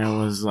fingernail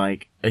was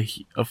like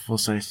a full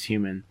sized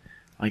human,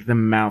 like the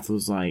mouth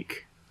was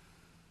like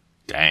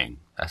Dang,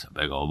 that's a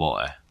big old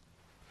boy.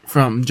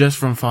 from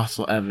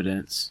fossil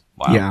evidence.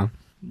 Wow. Yeah.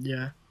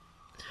 Yeah.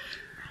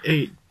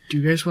 Hey, do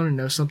you guys want to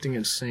know something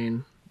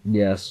insane?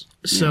 Yes.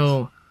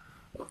 So,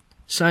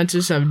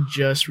 scientists have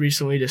just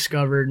recently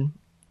discovered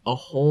a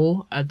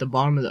hole at the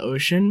bottom of the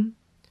ocean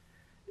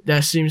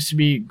that seems to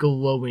be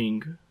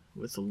glowing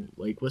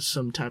with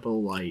some type of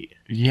light.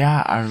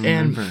 Yeah, I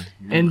remember.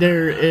 And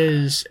there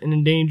is an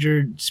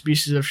endangered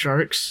species of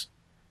sharks,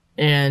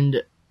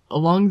 and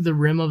along the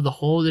rim of the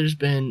hole, there's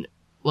been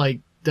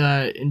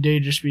the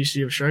endangered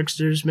species of sharks.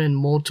 There's been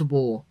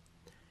multiple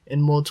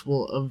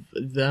of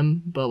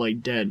them, but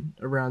dead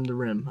around the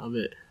rim of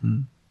it.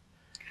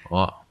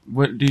 Whoa.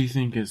 What do you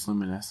think is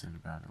luminescent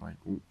about it? Like,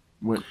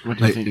 what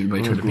do you think?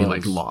 Could it be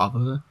like glows?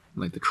 lava,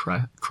 like the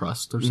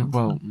crust or something,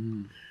 Well,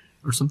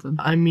 or something?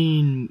 I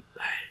mean,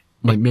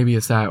 Like maybe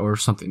it's that or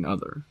something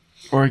other.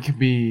 or it could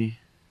be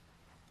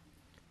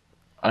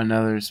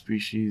another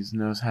species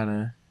knows how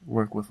to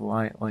work with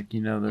light. Like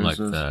there's Like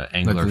those, the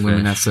Like anglerfish.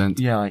 luminescent.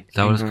 yeah, like Is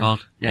that what it's angler-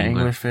 called? Yeah,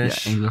 Angler- Yeah,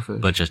 anglerfish.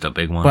 anglerfish. But just a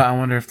big one. But I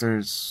wonder if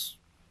there's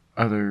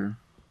other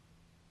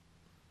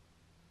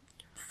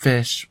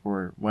fish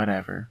or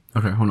whatever.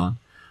 Okay, hold on.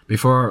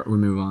 Before we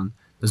move on,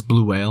 this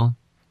blue whale,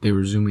 they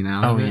were zooming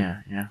out. Oh of it,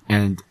 yeah.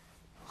 and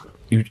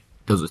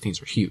those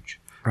things are huge.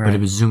 But Right.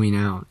 it was zooming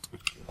out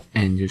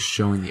and just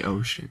showing the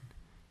ocean,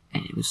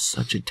 and it was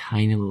such a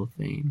tiny little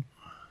thing.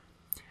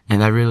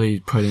 And that really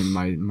put in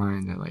my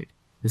mind that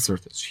this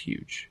Earth is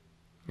huge.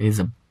 It is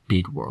a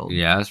big world.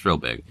 yeah, it's real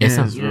big. It's Yeah,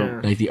 not it's real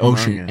like the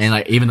ocean, humongous.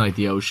 and even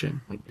the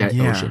ocean, that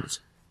Yeah. ocean is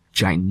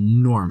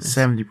ginormous.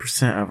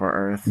 70% of our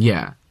Earth.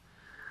 Yeah,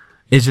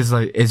 it's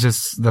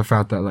just the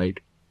fact that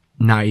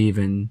not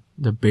even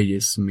the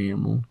biggest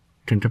mammal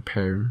can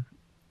compare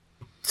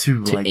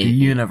To to like a- the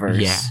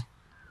universe.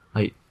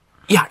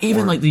 Yeah,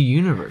 even the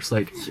universe.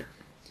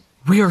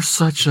 We are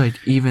such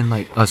even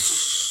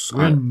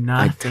We're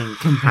nothing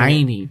compared.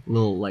 tiny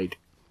little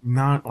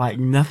Not like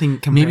nothing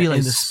compared Maybe, in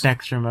like, the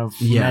spectrum of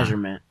yeah.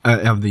 measurement.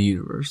 of the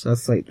universe.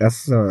 That's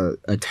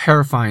a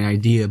terrifying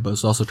idea, but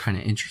it's also kind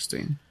of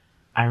interesting.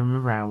 I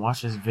remember I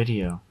watched this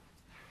video.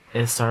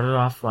 It started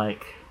off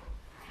like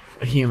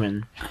a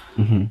human,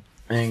 Mm-hmm.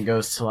 and it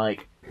goes to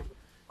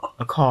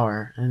a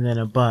car, and then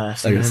a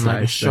bus, Like and a then a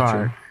slide structure.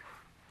 shark.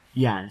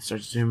 Yeah, and it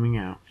starts zooming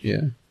out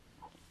Yeah.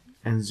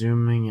 and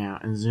zooming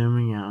out and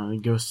zooming out, and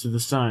it goes to the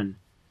sun,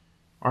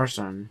 our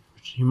sun,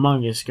 which is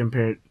humongous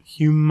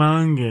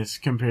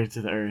compared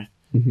to the Earth.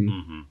 Mm-hmm.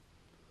 Mm-hmm.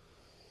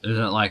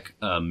 Isn't it like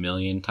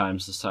 1,000,000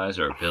 times the size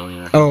or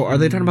 1,000,000,000? Oh, are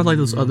they talking about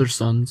those other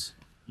suns?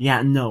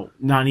 Yeah, no,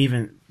 not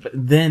even. But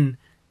then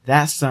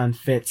that sun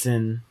fits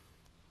in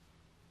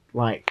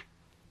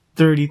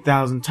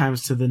 30,000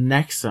 times to the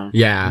next sun.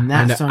 Yeah, And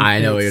that sun I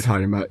know what you're fits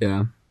talking about.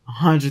 Yeah.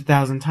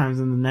 100,000 times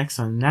in the next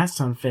sun. And that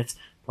sun fits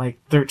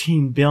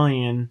 13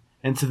 billion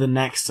into the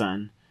next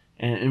sun.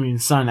 And I mean,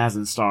 sun as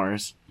in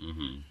stars.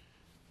 Mm-hmm.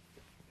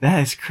 That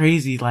is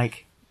crazy.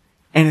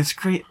 And it's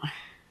great.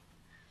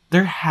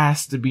 There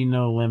has to be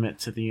no limit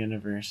to the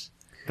universe.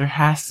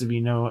 There's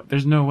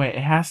no way.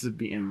 It has to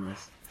be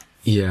endless.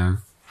 Yeah.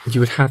 You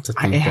would have to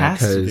think It that has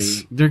to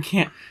because be. There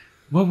can't.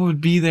 What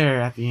would be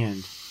there at the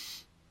end?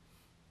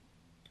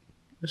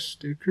 a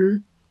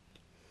sticker.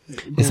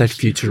 It's like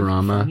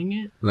Futurama. Finding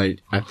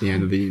it? At the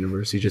end of the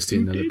universe, you just see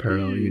another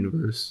parallel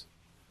universe.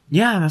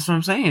 Yeah, that's what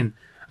I'm saying.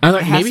 I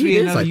It has to maybe be it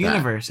is another like that.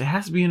 universe. It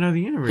has to be another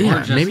universe. Yeah, Or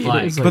just maybe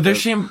like- it is like But there that.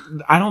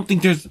 shouldn't. I don't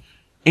think there's.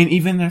 And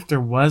even if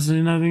there was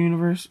another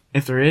universe,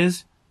 if there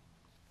is,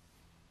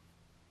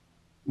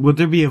 would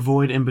there be a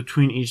void in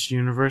between each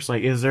universe?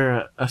 Is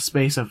there a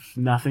space of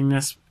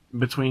nothingness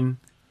between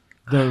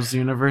those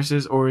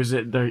universes, or is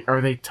it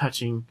are they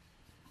touching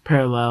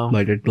parallel?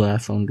 Like a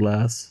glass on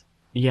glass,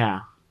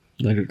 Yeah,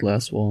 like a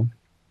glass wall.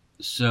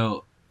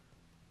 So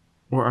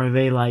or are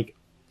they like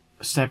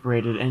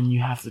separated and you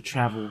have to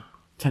travel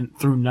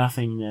through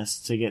nothingness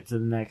to get to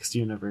the next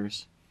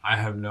universe? I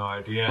have no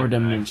idea. Or and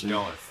dimension. I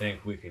don't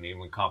think we can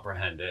even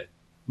comprehend it.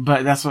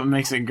 But that's what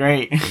makes it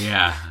great.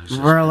 Yeah.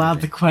 We're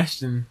allowed to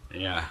question.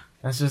 Yeah.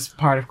 That's just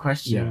part of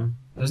questioning.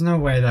 There's no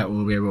way that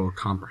we'll be able to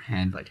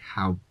comprehend like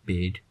how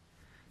big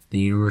the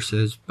universe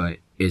is, but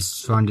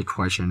it's fun to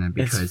question it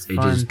because It's it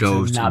fun just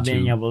goes to not being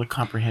into able to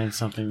comprehend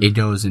something it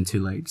goes into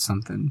like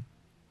something.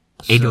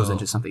 It goes So-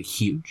 into something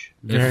huge.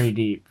 very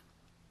deep.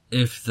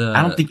 If the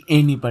I don't think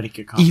anybody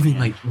could comprehend. Even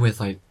like with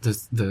like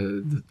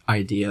the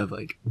idea of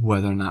like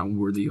whether or not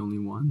we're the only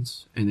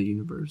ones in the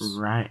universe.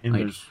 right, and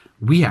Like, there's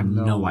We have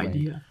No no way.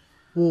 idea.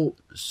 Well,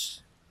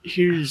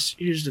 here's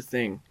the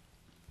thing.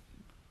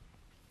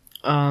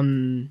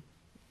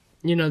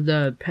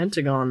 The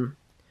Pentagon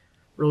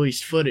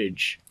released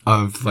footage.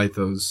 Of like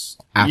those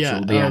actual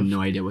Yeah, they have of-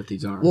 no idea what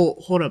these are. Well,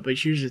 hold up, but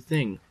here's the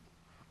thing.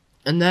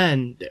 And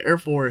then the Air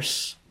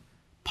Force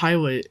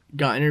pilot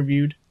got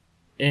interviewed,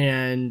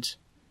 and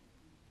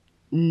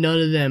none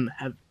of them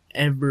have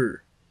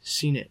ever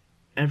seen it.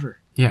 Ever.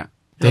 Yeah.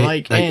 They're They,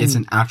 like, it's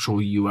and- an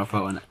actual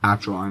UFO, an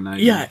actual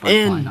unidentified Yeah,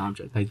 and- flying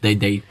object. Like they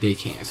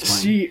can't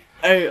explain. See,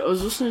 I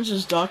was listening to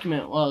this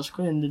document while I was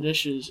cleaning the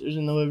dishes. It was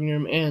in the living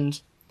room, and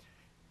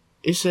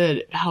it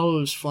said how it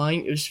was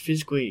flying. It was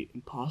physically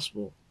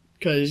impossible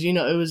because it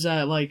was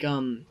that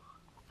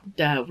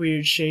that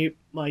weird shape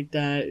like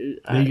that.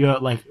 you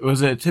got like,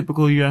 was it a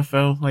typical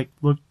UFO? Like,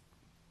 look,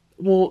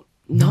 Well,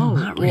 No, no.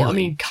 not Well, I really.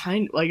 mean,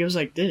 it was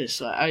like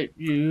this.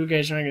 You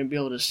guys aren't gonna be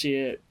able to see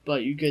it,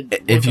 but you could.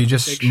 If look you up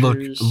just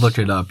pictures. look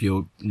it up,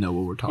 you'll know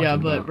what we're talking Yeah,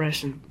 about. but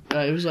Bryson,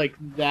 it was like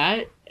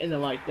that, and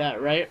then like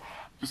that, right?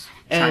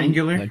 And,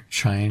 triangular, Like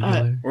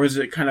triangular. or is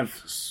it kind of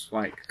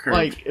like curved?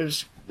 Like it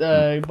was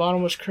the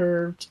bottom was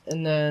curved,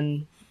 and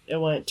then it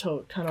went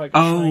to kind of like a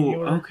oh,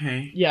 triangular.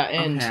 okay. Yeah,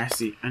 and Okay, I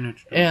see. I know. What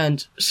you're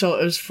and so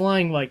it was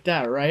flying like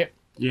that, right?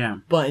 yeah,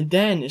 But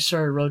then it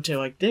started rotating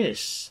like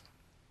this,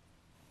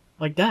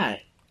 like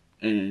that,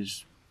 and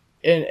it's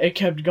and it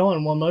kept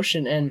going one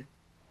motion. And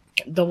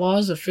the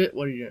laws of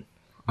What are you doing?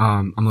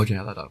 I'm looking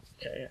at that up.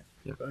 Okay, yeah.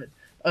 Yep. Go ahead.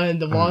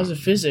 And the laws of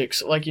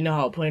physics, like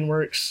how a plane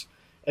works.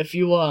 If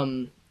you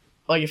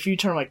if you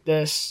turn like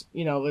this,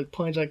 with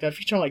planes like that, if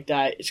you turn like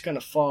that, it's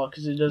gonna fall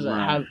because it doesn't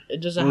Right. have Well,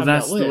 that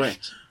that's the way-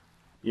 lift.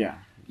 yeah,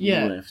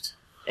 Yeah. lift.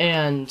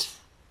 And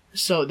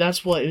so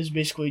that's what it was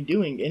basically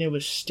doing, and it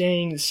was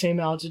staying the same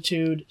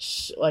altitude,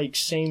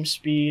 same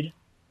speed,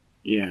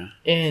 Yeah,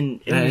 and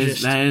it that was is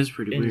just that is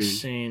pretty weird.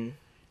 insane.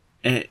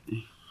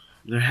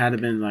 There had to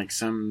been like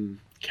some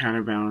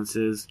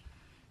counterbalances.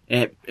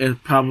 It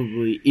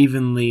probably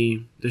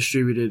evenly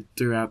distributed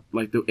throughout,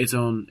 like its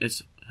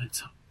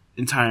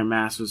entire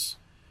mass was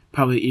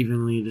probably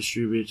evenly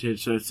distributed.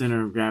 So its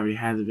center of gravity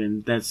had to have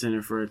been dead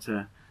center for it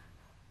to.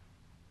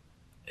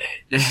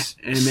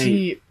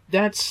 See,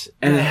 that's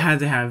And it had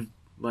to have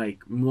like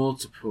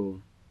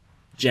multiple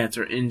jets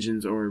or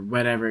engines or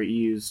whatever it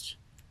used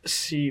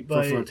see, for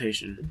but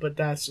flotation,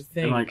 that's the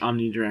thing. and like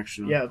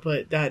omnidirectional. Yeah,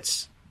 but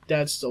that's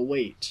the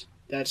weight.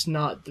 That's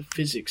not the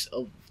physics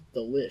of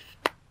the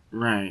lift,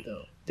 Right.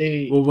 though.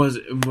 It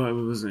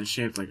wasn't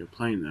shaped like a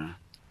plane though.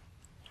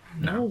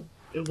 No,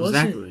 it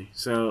wasn't. Exactly.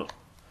 So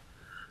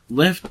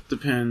lift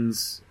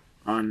depends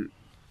on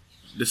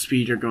the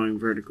speed you're going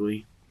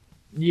vertically.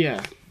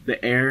 Yeah,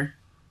 The air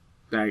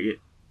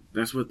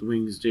that's what the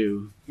wings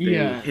do. They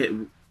Yeah. hit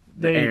the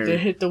they air.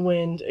 hit the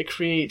wind. It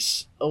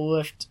creates a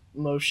lift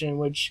motion,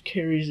 which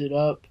carries it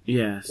up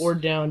yes. or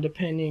down,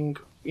 depending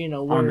where.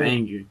 on the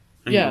angle.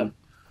 Yeah.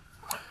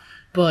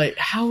 But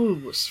how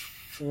it was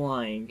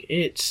flying,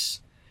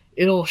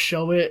 it'll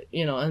show it,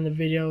 in the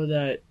video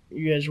that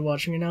you guys are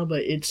watching right now,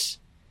 but it's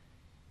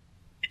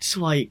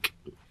like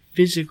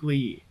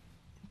physically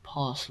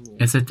impossible.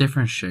 It's a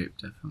different shape,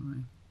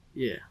 definitely.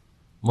 Yeah.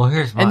 Well,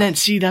 here's my. And then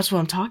see, that's what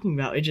I'm talking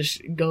about. It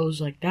just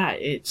goes like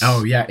that. It's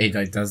yeah, it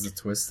like does the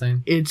twist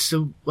thing. it's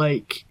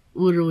like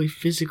literally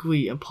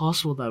physically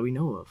impossible that we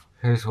know of.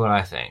 Here's what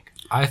I think.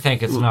 I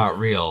think it's not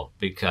real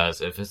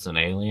because if it's an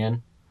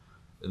alien,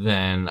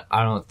 then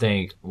I don't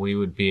think we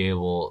would be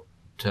able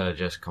to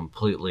just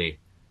completely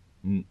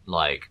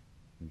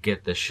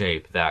get the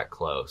shape that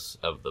close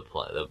of the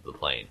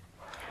plane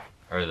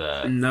or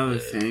the Another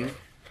thing,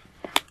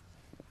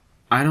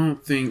 I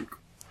don't think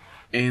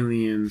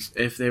aliens,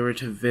 if they were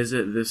to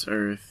visit this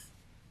Earth,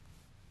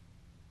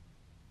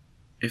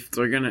 if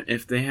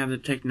they have the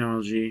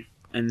technology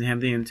and they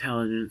have the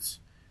intelligence,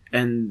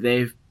 and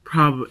if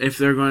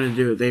they're going to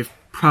do it, they've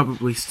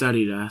probably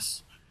studied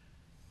us.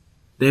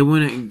 They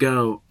wouldn't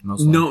go.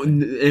 Most No,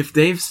 likely. if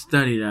they've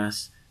studied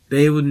us,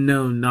 they would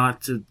know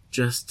not to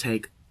just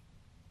take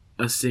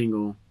a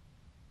single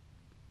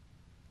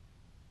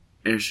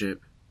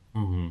airship.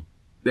 hmm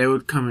They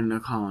would come in a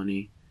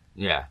colony.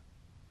 Yeah.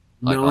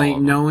 Like all of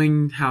them.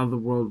 Knowing how the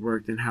world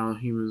worked and how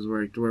humans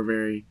worked,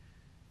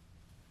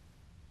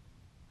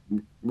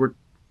 we're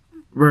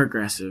We're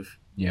aggressive.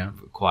 Yeah.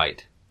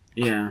 Quite.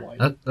 Yeah.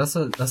 That's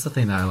the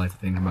thing that I like to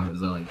think about is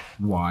that, like,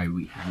 why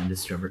we haven't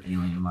discovered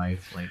alien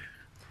life. Like,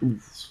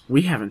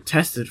 We haven't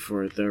tested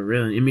for it though,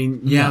 really. I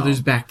mean, yeah, No.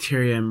 there's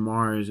bacteria in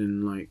Mars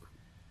and like,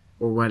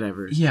 or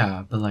whatever.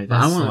 yeah, but like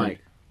But that's I want like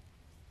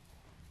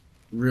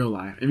real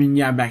life. I mean,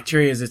 yeah,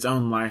 bacteria is its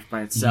own life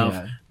by itself,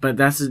 yeah, but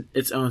that's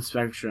its own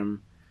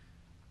spectrum.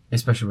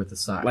 especially with the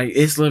size. Like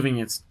it's living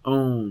its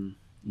own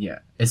yeah,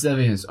 it's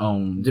living its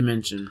own.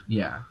 dimension,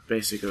 Yeah,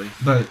 basically.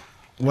 but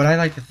what I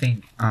like to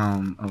think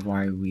of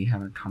why we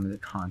haven't come into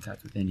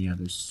contact with any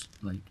other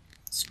like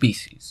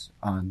species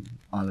on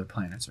other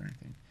planets or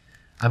anything,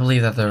 I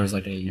believe that there was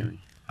like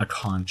a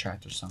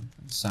contract or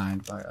something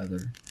signed by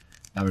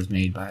that was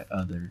made by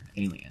other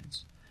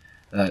aliens.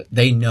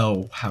 They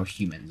know how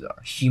humans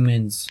are.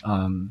 Humans,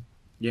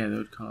 Yeah, that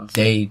would cause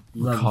they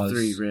level cause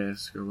 3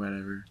 risk or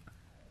whatever.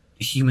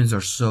 humans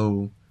are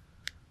so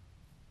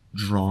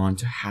drawn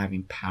to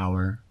having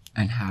power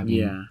and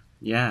having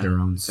Yeah, their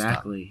own stuff.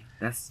 exactly.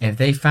 That's If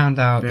they found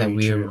out that Very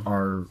we true.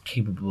 are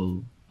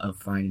capable of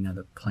finding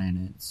other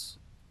planets,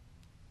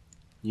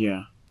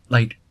 yeah.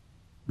 like,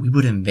 we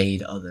would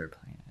invade other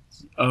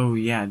planets. Oh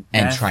yeah,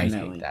 And try to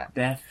definitely. take that.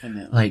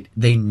 Definitely. Like,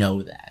 they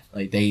know that.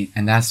 Like,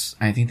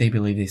 I think they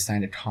believe they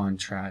signed a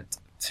contract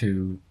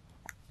to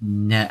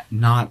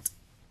not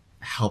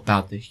help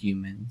out the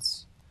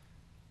humans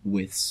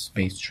with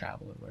space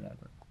travel or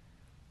whatever.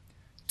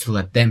 To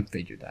let them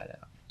figure that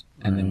out.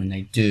 And then when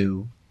they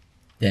do,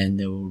 then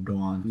they will go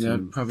on They to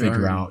would probably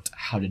figure already- out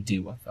how to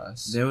deal with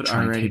us. They would try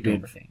and already take be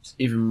over things.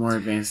 even more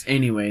advanced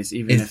anyways,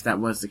 even It's- if that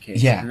was the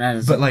case. yeah, And that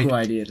is but, a like- cool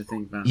idea to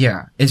think about.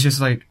 Yeah, it's just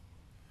like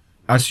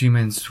us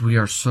humans, we're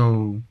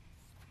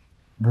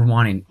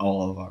wanting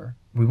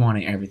we're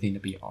wanting everything to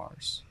be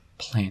ours.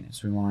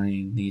 Planets, we're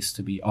wanting these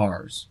to be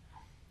ours.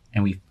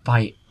 And we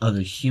fight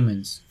other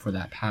humans for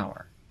that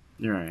power.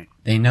 You're right.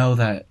 They know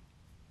that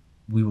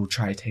we will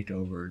try to take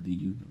over the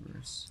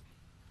universe.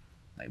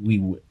 Like we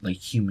would, like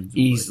humans would,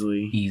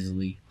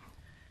 Easily.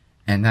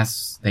 And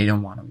they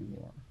don't want a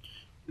war.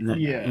 Yeah,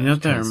 You know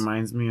what that because-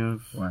 reminds me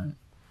of? What?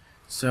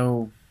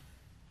 So,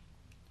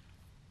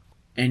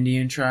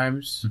 Indian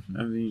tribes Mhm.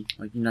 of the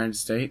United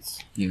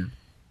States. Yeah.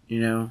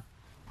 You know,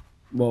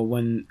 well,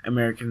 when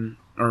American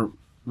or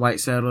white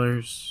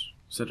settlers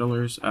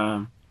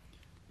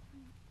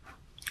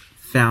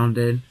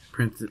founded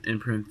in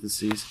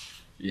parentheses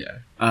Yeah.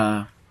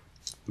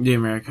 the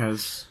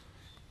Americas.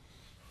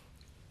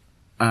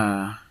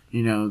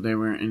 You know, they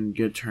weren't in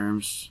good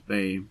terms.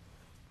 They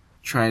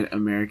tried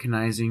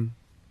Americanizing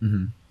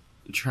Mm-hmm.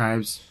 the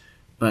tribes,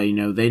 but you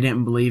know, they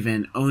didn't believe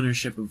in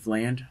ownership of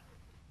land.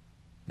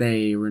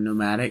 They were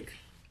nomadic.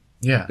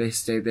 Yeah. They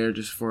stayed there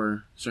just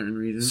for certain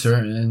reasons.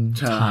 Certain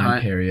To time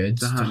hunt- periods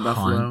to hunt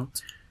buffalo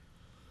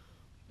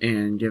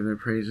and give their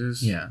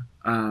praises. Yeah.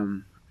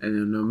 And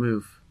then they'll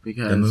move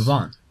because Then move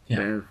on. they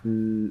Yeah. have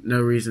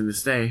no reason to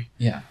stay.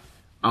 Yeah.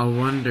 I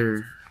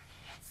wonder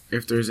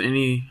if there's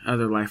any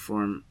other life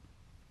form,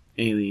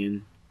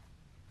 alien.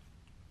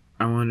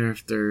 I wonder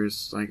if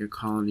there's like a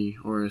colony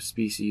or a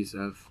species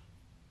of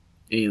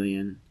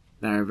alien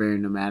that are very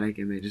nomadic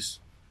and they just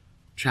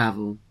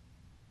travel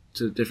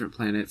to different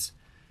planets,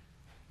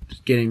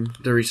 just getting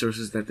the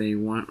resources that they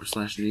want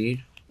or /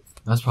 need,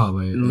 That's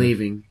probably and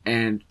leaving.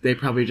 And they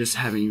probably just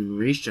haven't even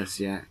reached us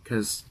yet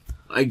because,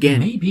 again,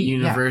 Maybe,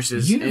 universe yeah.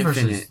 is Universe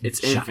is infinite.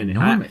 It's infinite.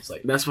 ginormous.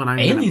 Like, That's what I'm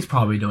aliens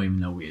probably don't even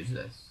know we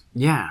exist.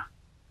 Yeah.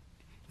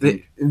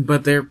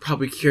 But they're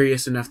probably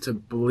curious enough to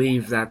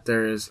believe that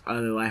there's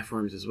other life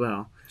forms as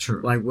well.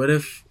 True. Like, what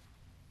if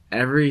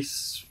every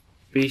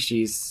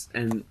species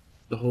and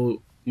the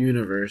whole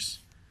universe,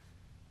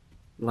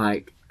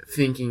 like,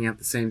 thinking at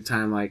the same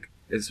time, like,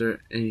 is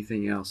there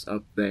anything else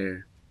up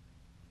there?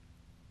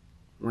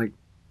 Like,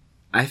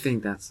 I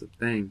think that's the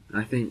thing.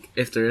 I think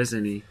if there is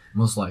any,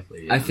 Most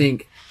likely. Yeah. I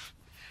think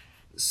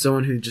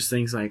someone who just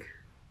thinks, like,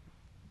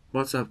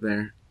 what's up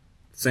there?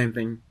 Same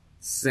thing.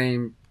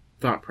 Same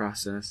thought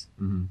process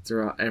Mhm.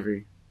 throughout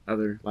every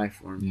other life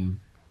form. Yeah.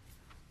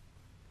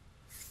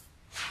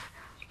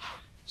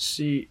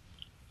 See,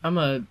 I'm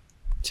gonna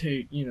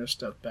take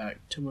step back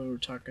to when we were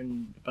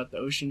talking about the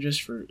ocean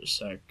just for a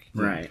sec.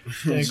 Right.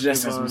 Thanks, It's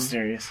just as Devon.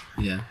 mysterious.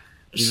 Yeah.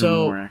 Even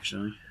So, more,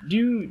 actually.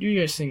 do you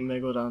guys think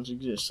megalodons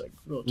exist? Like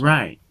real time?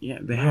 Right. Yeah,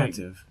 they had Right.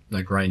 to.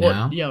 Like right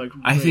Well, now. yeah, like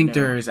I right think now.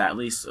 there's at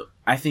least.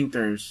 I think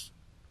there's.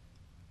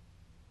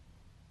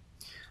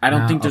 I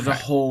don't No, think there's a okay.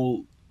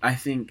 whole. I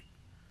think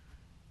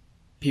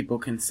people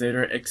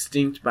consider it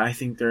extinct, but I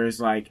think there's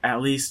like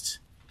at least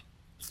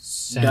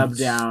dubbed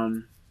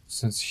down.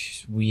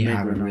 Since we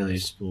haven't really Megalodons.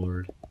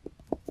 explored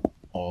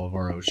all of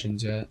our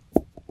oceans yet,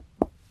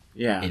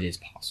 Yeah, it is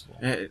possible.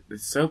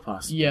 it's so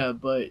possible. Yeah,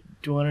 but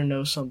do you want to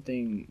know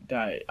something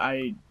that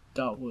I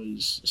thought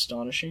was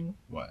astonishing?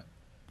 What?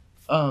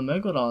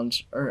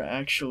 Megalodons are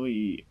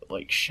actually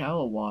like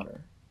shallow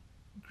water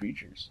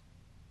creatures.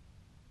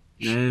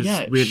 That is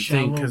Yeah, weird to think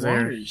shallow because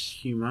they're waters.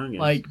 humongous.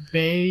 Like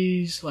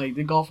bays, like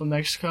the Gulf of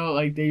Mexico,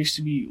 like they used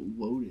to be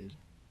loaded.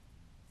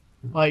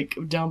 Like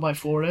down by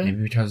Florida.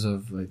 Maybe because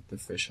of like the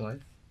fish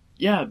life.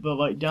 Yeah, but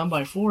like down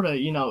by Florida,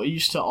 you know, it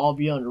used to all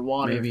be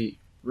underwater, Maybe.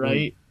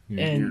 right?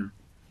 Yeah. And Yeah.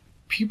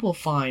 people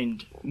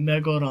find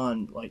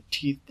megalodon like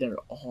teeth there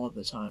all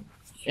the time.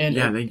 And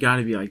Yeah, they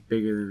gotta be like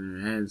bigger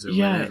than their heads or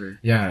Yeah. whatever.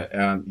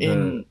 Yeah,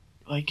 in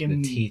like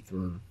in the teeth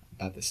were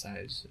about the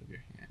size of your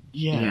hand.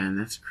 Yeah, yeah, and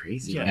that's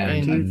crazy. Yeah,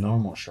 And and- a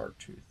normal shark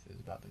tooth is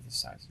about the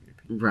size of your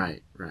pinky.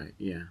 Right,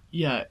 yeah.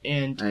 yeah,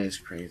 and That is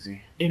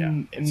crazy. it, Yeah,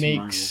 it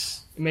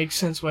it's makes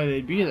sense why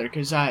they'd be there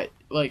because that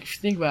like if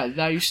you think about it,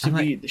 that used to I'm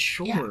be like, the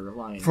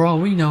shoreline. For all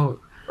we know,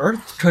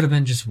 Earth could have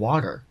been just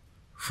water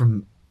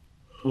from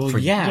Well, For-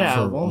 yeah,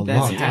 for well, a that's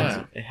long yeah.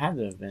 time. it had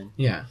to have been.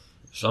 Yeah.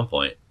 At some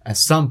point. At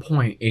some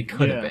point, it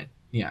could have Yeah. been.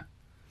 Yeah.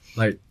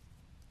 Like.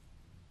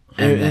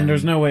 And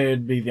there's no way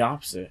it'd be the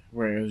opposite,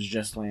 where it was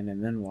just land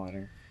and then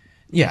water.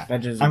 Yeah.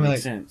 That doesn't I mean, make like,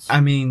 sense. I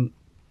mean,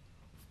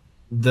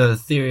 the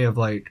theory of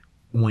like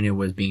when it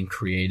was being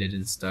created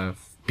and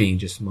stuff being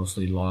just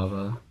mostly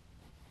lava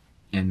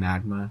and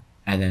magma,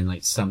 and then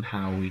like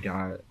somehow we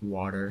got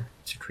water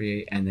to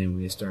create, and then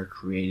we start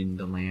creating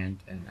the land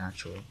and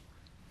actual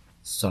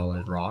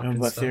solid rock. And And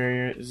what stuff.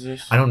 theory is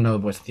this? I don't know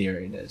what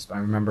theory it is, but I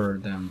remember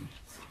them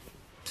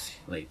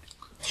like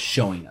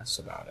showing us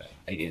about it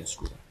like, in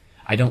school.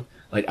 I don't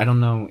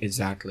know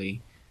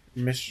exactly.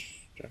 Miss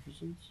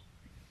Jefferson's?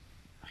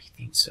 I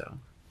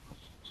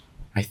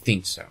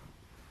think so.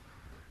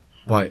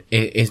 But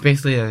it's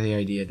basically the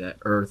idea that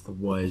Earth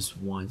was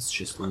once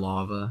just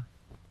lava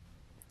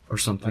or Like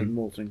something.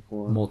 molten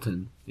core.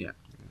 Molten, yeah.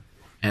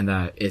 And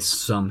that it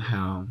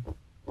somehow,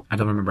 I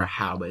don't remember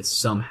how, but it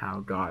somehow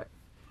got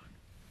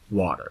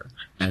water.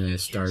 And then it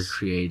started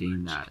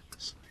creating that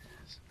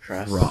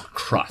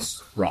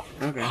Crust. rock.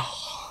 Okay.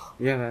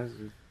 Yeah, that's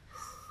a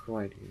cool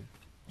idea.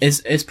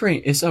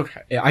 It's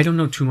okay. I don't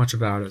know too much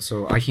about it,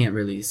 so I can't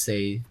really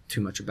say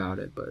too much about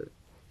it, but.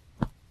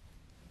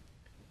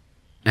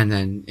 And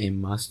then it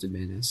must have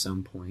been at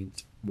some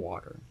point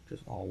water,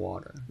 just all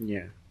water.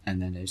 Yeah.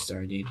 And then it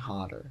started getting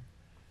hotter.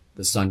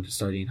 The sun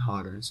started getting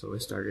hotter, so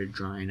it started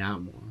drying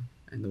out more,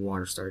 and the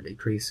water started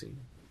decreasing.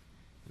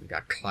 We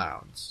got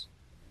clouds.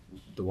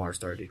 The water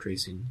started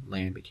decreasing.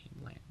 Land became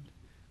land.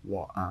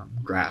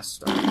 Grass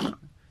started growing.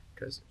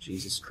 Because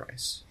Jesus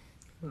Christ,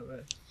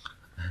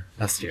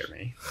 that scared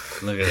me.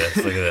 Look at this,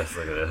 look at this,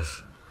 look at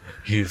this.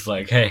 He's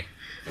like, hey,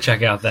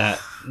 check out that.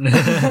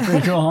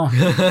 Pretty cool.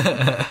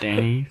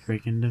 Danny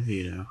freaking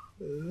DeVito.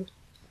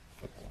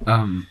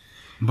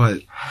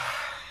 But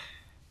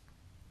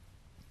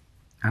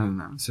I don't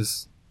know. It's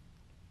just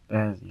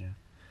Yeah.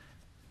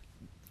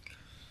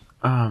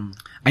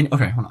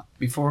 okay. Hold on.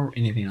 Before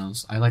anything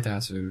else, I'd like to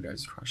ask you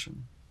guys a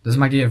question. This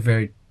might get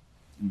very,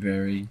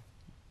 very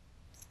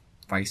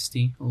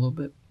feisty a little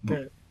bit. But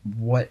Okay.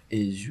 what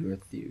is your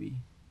theory,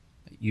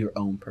 your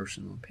own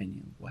personal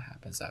opinion? What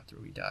happens after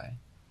we die?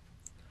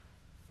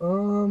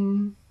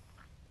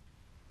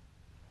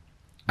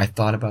 I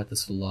thought about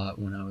this a lot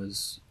when I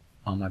was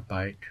on my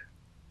bike,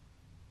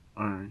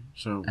 Alright.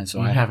 So, and so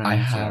you I have an I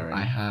answer have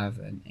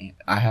already.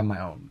 I have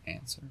my own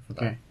answer for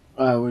that.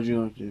 Okay. Would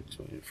you like to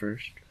explain it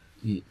first?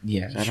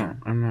 Yeah, 'Cause sure.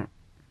 I'm not.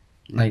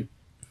 Like,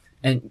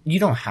 and you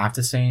don't have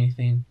to say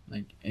anything,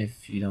 like,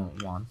 if you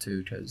don't want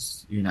to,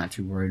 because you're not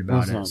too worried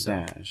about It's it. not so-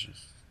 that. It's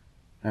just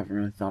I haven't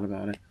really thought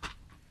about it.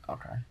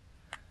 Okay.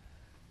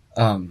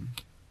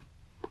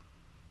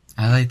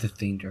 I like to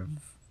think of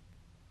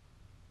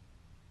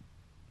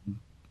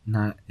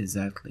not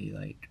exactly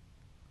like.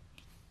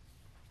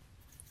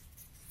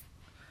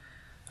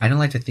 I don't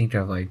like to think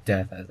of like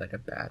death as like a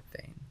bad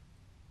thing,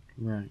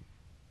 Right.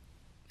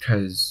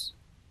 because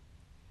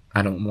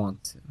I don't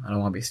want to. I don't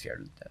want to be scared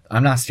of death.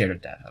 I'm not scared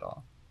of death at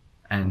all,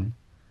 and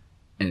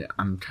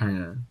I'm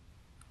kind of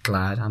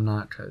glad I'm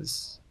not,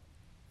 because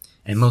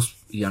and most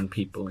young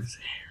people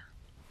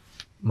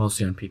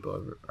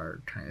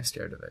are kind of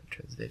scared of it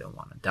because they don't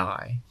want to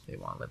die. They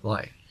want to live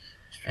life,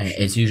 and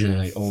it's usually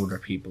like older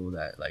people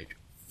that like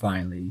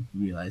finally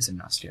realize they're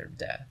not scared of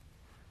death.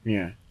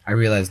 Yeah. I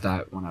realized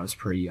that when I was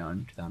pretty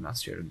young, that I'm not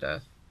scared of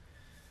death.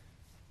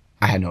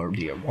 I had no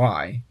idea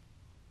why,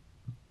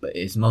 but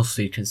it's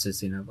mostly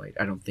consisting of like,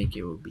 I don't think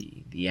it will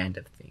be the end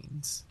of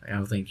things. I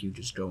don't think you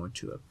just go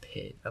into a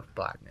pit of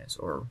blackness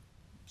or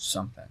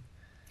something.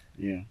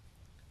 Yeah.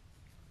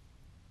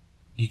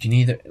 You can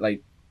either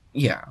like,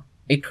 yeah,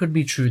 it could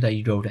be true that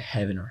you go to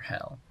heaven or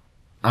hell.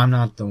 I'm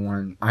not the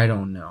one. I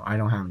don't know. I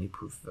don't have any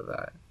proof of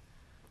that,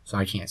 so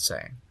I can't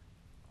say.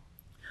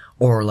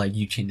 Or like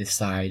you can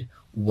decide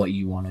what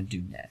you want to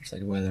do next,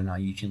 like whether or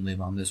not you can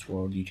live on this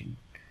world, you can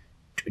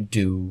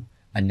do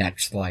a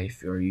next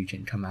life, or you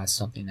can come as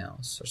something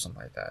else or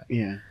something like that.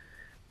 Yeah.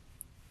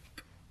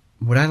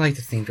 What I like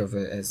to think of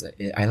it as,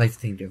 I like to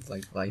think of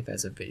like life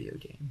as a video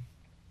game.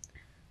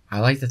 I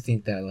like to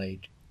think that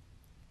like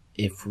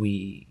if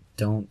we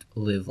don't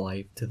live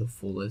life to the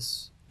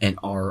fullest in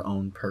our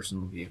own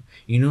personal view,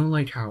 you know,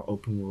 like how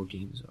open world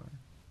games are.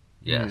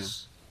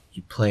 Yes.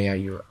 You play at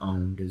your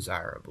own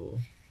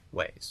desirable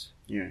ways.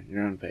 Yeah.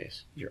 Your own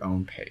pace. Your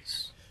own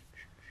pace.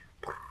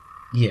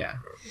 Yeah.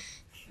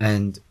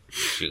 And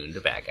Shooting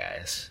the bad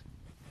guys.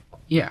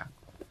 yeah.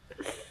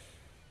 Or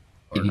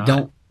If you not.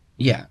 don't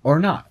Yeah, or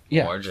not.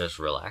 Yeah, Or just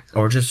relaxing.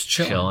 or just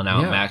chilling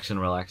out, yeah.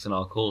 maxing, relaxing,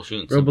 all cool,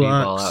 shooting some people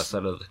Roblox.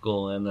 outside of the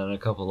school, and then a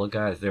couple of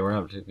guys, they were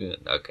up to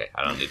good. Okay,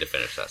 I don't need to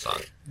finish that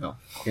song.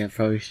 Yeah,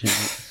 probably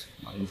shouldn't.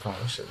 Oh, you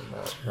probably shouldn't.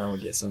 That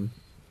would get some.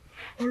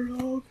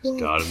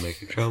 Started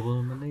making trouble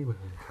in the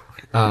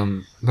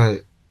neighborhood.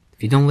 But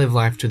if you don't live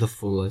life to the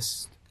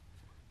fullest,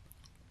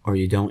 or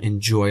you don't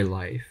enjoy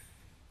life,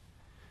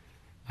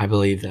 I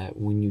believe that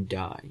when you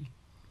die,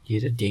 you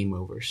get a game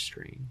over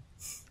screen.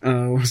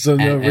 Oh, so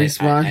no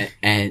respawn?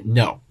 And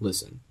no,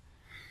 listen.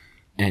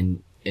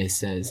 And it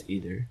says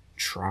either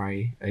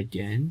try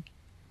again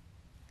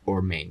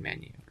or main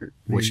menu.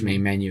 Which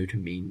main menu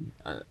can mean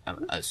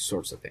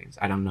sorts of things.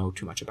 I don't know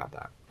too much about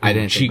that. I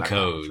didn't cheat think about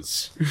that.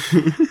 codes.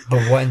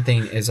 But one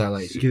thing is I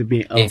like, It could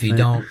be if you elephant.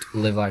 don't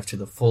live life to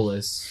the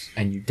fullest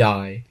and you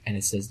die and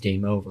it says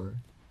game over,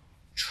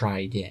 try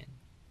again.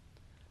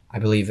 I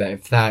believe that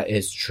if that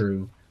is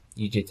true,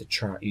 you get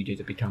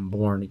to become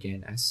born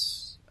again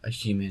as a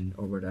human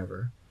or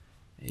whatever,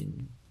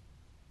 and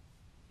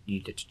you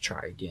get to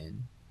try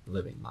again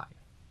living life.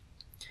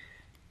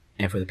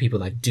 And for the people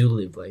that do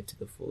live life to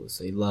the fullest,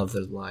 they love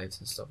their lives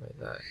and stuff like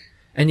that.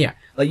 And yeah,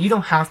 like you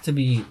don't have to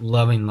be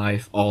loving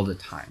life all the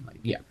time. Like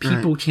yeah,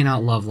 people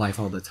cannot love life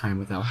all the time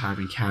without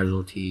having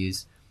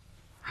casualties,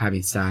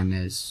 having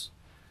sadness,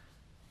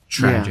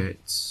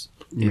 tragedies,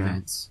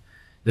 events.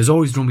 There's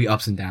always going to be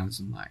ups and downs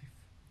in life.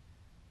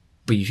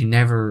 But you can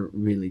never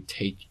really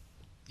take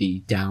the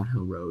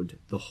downhill road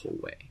the whole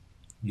way.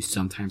 You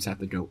sometimes have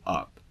to go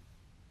up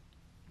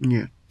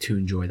Yeah. to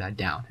enjoy that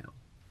downhill.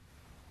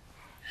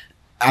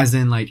 As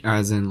in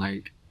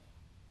like,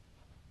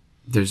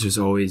 there's just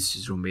always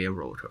just going to be a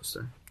roller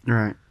coaster.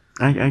 Right.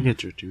 I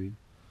get what you mean.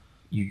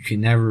 You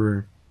can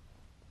never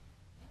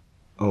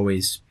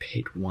always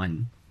pick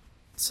one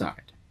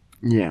side.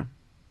 Yeah.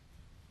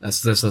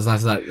 That's like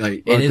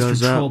it What is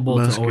goes up controllable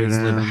must to always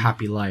go live a down.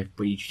 happy life,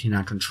 but you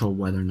cannot control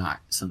whether or not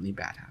something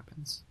bad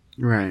happens.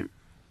 Right.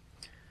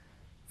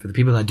 For the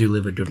people that do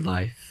live a good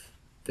life,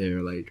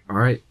 they're like, all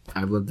right,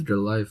 I've lived a good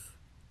life.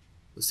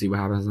 Let's see what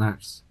happens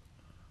next.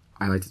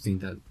 I like to think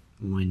that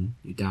when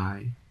you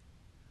die,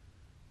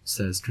 it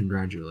says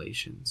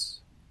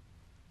congratulations,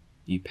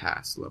 you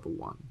pass level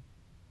 1.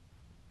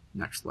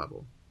 Next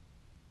level.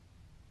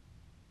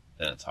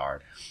 Then it's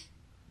hard.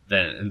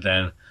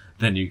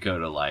 Then you go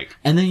to like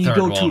And then you third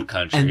go world to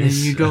countries. and then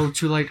you go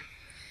to like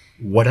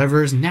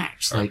whatever's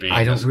next. Or Like being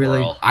I a don't really,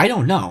 squirrel. I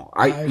don't know.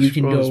 You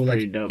can go Squirrel's like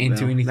pretty dope, into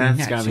though. anything That's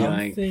next. gotta be you know? I'm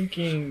like-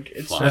 thinking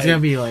it's Fly. That's like, gonna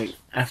be like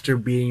after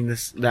beating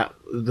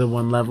the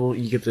one level,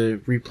 you get to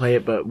replay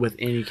it, but with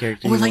any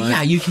character. Or you like want.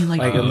 yeah, you can like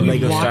Like a you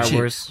Lego watch Star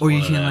it, Wars. or you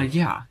One of can them. like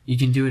yeah, you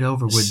can do it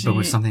over with but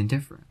with See- something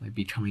different, like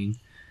becoming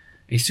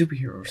a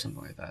superhero or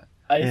something like that.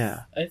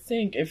 I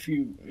think if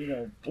you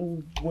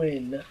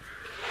win,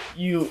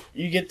 you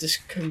get this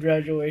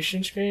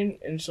congratulations screen,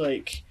 and it's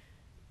like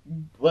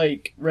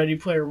Ready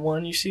Player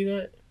One. You see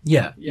that?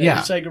 Yeah, yeah,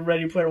 It's like a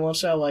Ready Player One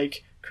style,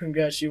 like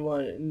congrats you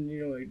won,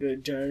 and like the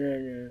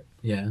dun-dun-dun,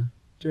 yeah.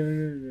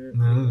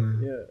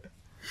 dun-dun-dun.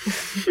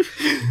 Yeah.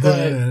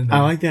 But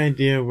I like the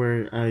idea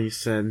where you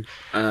said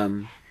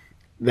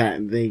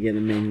that they get a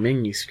main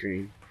menu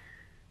screen,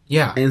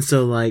 Yeah, and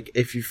so like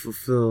if you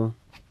fulfill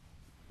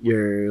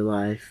your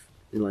life,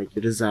 like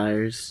your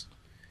desires,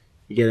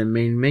 you get a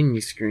main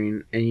menu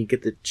screen, and you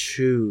get to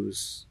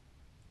choose.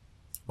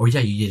 or yeah,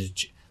 you get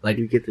to like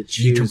You get to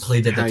choose. you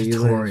completed the how you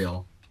live.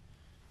 tutorial.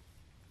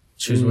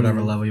 Choose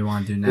whatever level you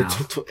want to do The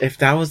now.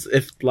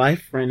 if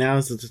life right now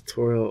is a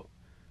tutorial,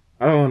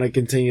 I don't want to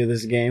continue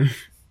this game.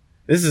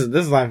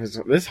 This life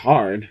is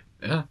hard.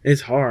 Yeah.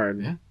 It's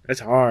hard. Yeah. It's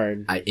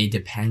hard. It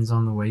depends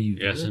on the way you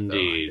Yes, do it, though,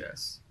 indeed. I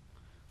guess.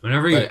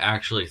 Whenever you But-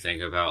 actually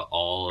think about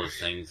all the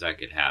things that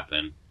could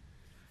happen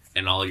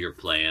and all your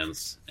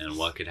plans and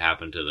what could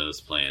happen to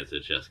those plans,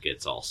 it just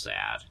gets all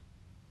sad.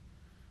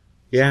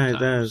 Yeah, it Sometimes.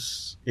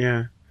 does.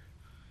 Yeah.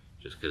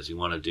 Just because you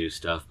want to do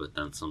stuff, but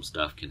then some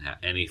stuff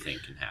anything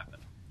can happen.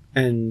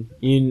 And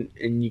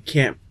you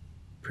can't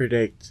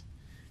predict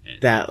And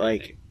that anything.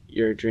 like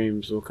your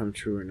dreams will come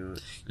true or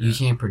not. You Yeah.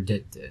 can't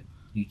predict it.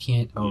 You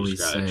can't You always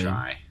just gotta say.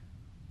 try.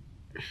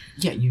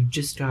 Yeah, you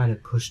just gotta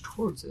push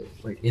towards it.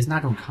 Like it's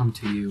not gonna come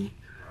to you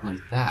like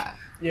that.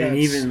 yeah, and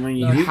it's even when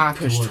You you have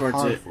push to work towards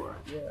hard it, for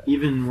it. yeah.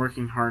 even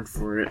working hard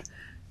for it,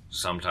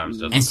 Sometimes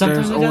doesn't. And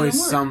sometimes there's it always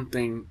doesn't work.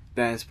 something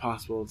that is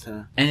possible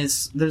to. And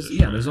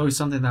there's always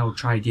something that will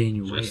try to get in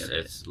your way. Just, of it.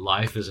 it's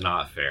life is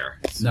not fair.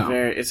 No.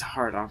 It's a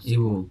hard It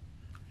obstacle. will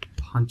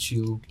punch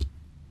you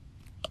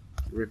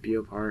Rip you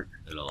apart.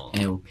 It'll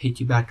and it will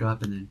pick you back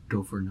up and then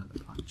go for another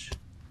punch.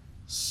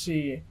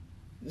 See,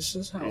 this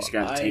is how You just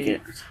gotta take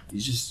it. You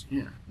just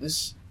yeah.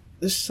 This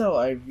is how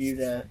I view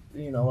that.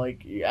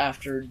 Like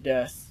after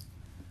death.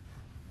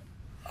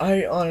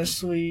 I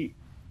honestly,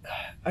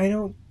 I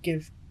don't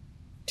give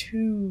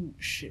 2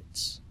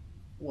 shits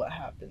what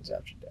happens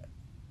after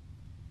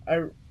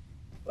death.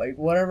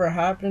 Whatever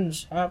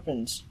happens.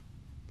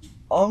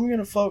 All I'm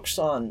gonna focus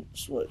on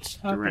is what's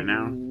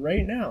happening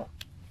right now,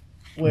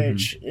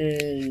 which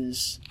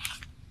is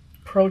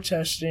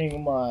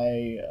protesting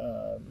my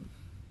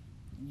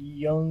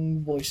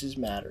Young Voices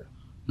Matter.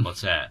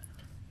 What's that?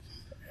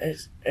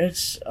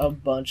 It's a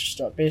bunch of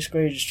stuff.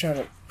 Basically, just trying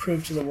to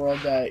prove to the world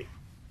that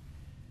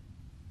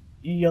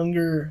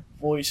younger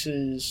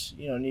voices,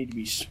 need to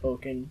be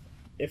spoken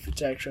if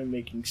it's actually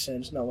making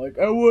sense. Not like,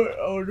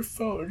 the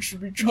phone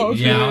should be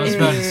talking. Yeah, I was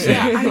about to say.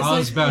 I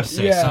was about to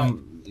say yeah.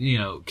 some.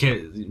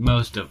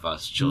 Most of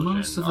us children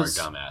Most of are us-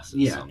 dumbasses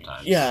yeah.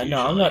 sometimes. Yeah,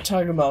 no, I'm not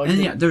talking about.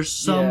 And yeah, there's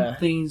some Yeah.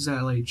 things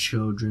that like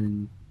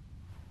children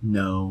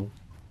know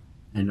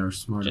and are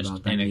smart Just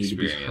about that need to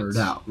be inexperience. heard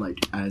out, like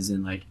as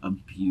in like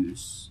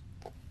abuse,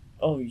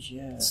 Oh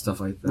yeah. stuff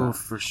like that. Well,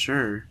 for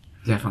sure.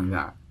 Definitely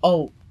that,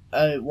 Oh,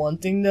 one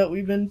thing that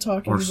we've been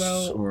talking or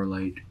about. or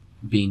like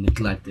being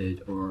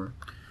neglected or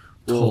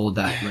told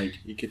that like,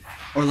 You could.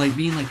 or like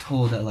being like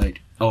told that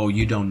like, oh,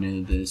 you don't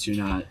know this, you're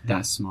not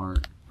that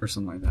smart, or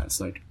something like that. It's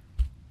like,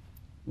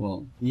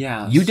 well,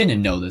 Yeah. you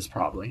didn't know this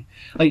probably.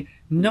 Like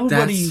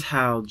nobody. That's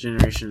how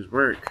generations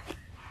work.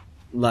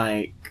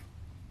 Like,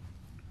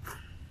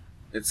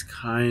 it's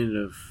kind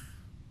of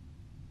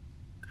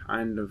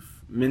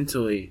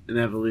mentally an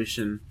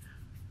evolution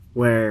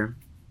where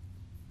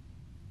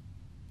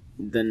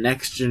the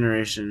next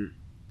generation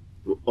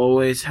will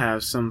always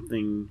have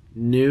something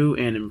new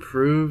and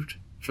improved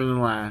from the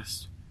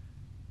last.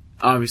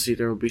 Obviously,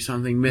 there will be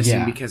something missing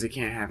Yeah. because it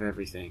can't have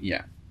everything.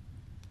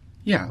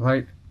 Yeah,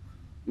 like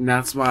And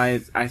that's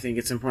why I think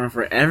it's important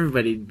for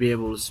everybody to be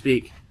able to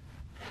speak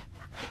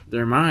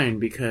their mind,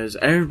 because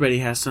everybody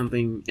has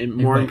something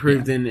more Everybody,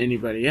 improved than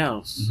anybody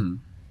else. mhm,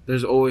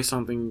 There's always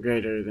something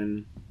greater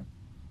than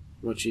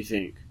what you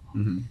think,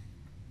 mhm. or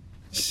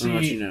what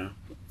See, you know.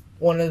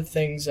 one of the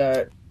things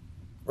that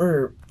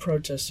we're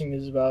protesting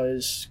is about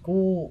is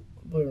school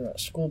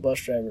bus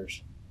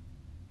drivers,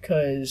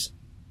 because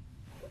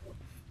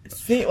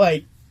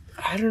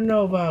I don't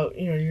know about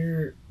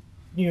your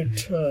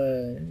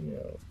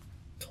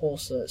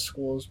Tulsa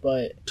schools,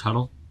 but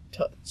Tuttle.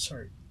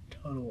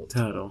 Tuttle.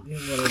 Total. Yeah,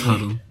 whatever.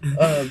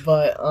 Huddle.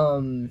 But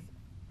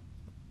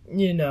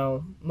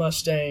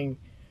Mustang,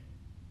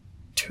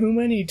 too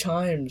many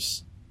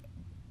times,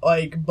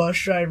 like bus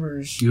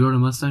drivers. You rode a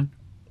Mustang?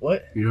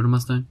 What? You rode a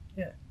Mustang?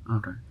 Yeah.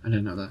 Okay, I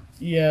didn't know that.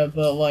 Yeah,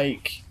 but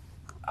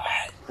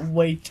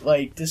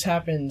this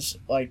happens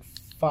like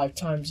 5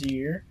 times a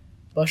year.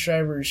 Bus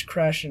drivers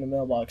crash into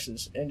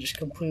mailboxes and just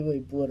completely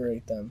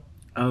obliterate them.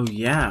 Oh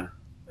yeah,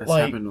 that's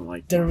Like, happened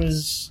like There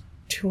was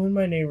 2 in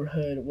my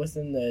neighborhood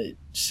within the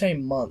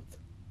same month.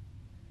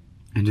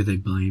 And do they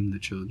blame the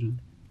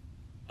children?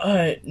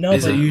 No,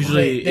 Is but it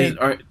usually? they,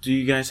 Do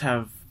you guys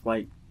have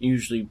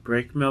usually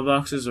brick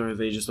mailboxes, or are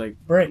they just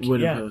brick?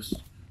 wooden Yeah, posts?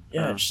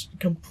 yeah, Oh. just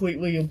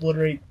completely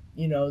obliterate.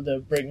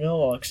 The brick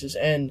mailboxes,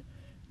 and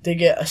they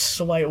get a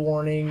slight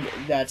warning.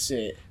 That's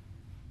it.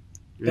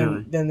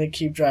 Really? Then they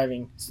keep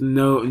driving.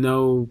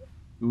 So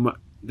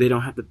they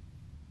don't have to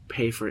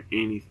pay for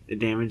any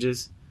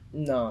damages.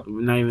 No.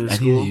 Not even the I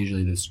think school.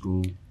 usually the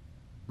school,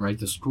 right?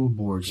 The school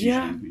boards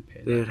Yeah. usually would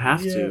pay They that. would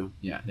have Yeah. to.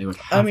 Yeah, they would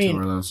have mean-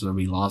 to, or else there'll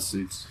be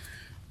lawsuits.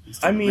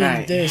 I mean,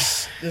 Right.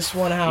 this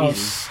one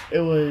house,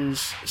 it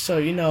was, so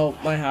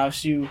my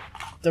house,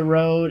 the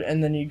road,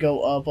 and then you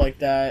go up like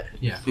that.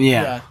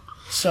 Yeah.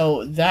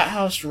 So that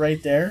house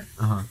right there,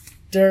 Uh-huh.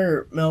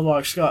 their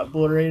mailbox got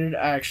obliterated.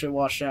 I actually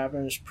watched it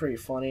happen. It's pretty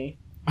funny.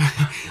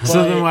 So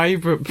But- then why are you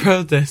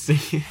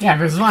protesting? Yeah,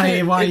 but it's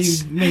funny. Why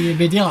you making a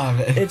big deal of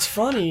it? It's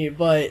funny,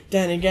 but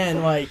then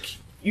again,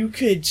 you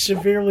could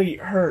severely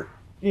hurt,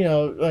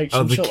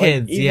 some the shit,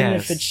 kids, even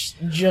yes. if it's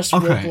just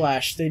Okay.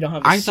 whiplash, they don't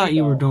have. I thought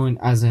you were seatbelt. doing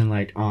as in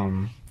Like,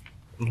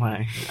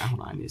 hold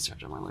on, I need to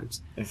stretch out my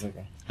legs. it's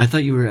okay. I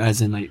thought you were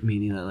as in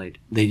meaning that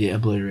they get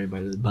obliterated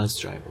by the bus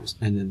drivers,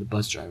 and then the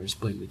bus drivers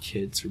blame the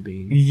kids for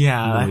being.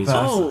 Yeah, Noise.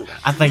 Oh,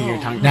 I thought you no.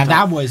 were talking Now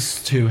about that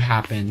was to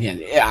happen.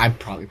 Yeah, I'd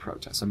probably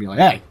protest. I'd be like,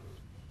 hey,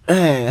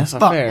 Hey, that's not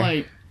Fuck,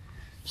 fair.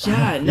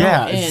 Yeah, no,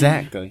 yeah, and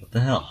exactly. What the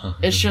hell?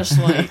 It's just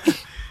like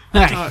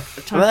hey, talk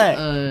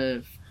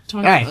Hey.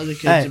 to Hey. other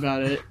kids Hey.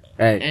 about it,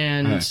 Hey,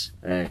 and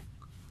hey.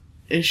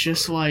 it's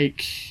just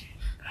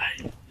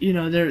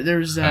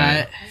there's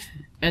that,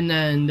 and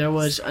then there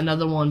was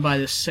another one by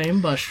the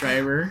same bus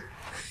driver,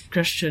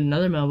 crashed to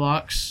another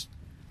mailbox,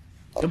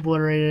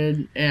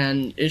 obliterated,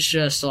 and it's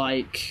just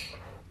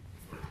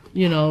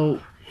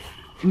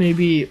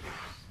maybe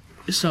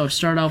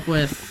start off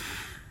with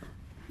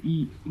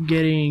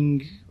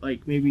getting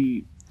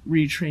maybe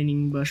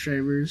retraining bus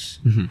drivers,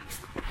 Mhm.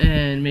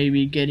 and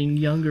maybe getting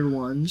younger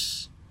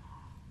ones.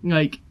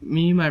 Me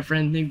and my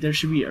friend think there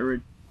should be a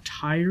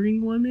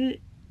retiring limit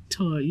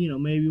to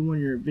maybe when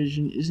your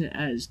vision isn't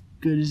as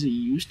good as it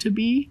used to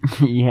be.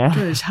 Yeah.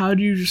 Because how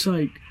do you just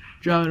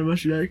drive in a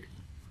bus, you're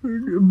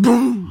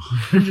boom,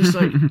 and just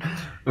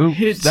Oops,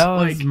 hits that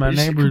was just my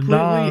neighbor's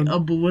completely dog.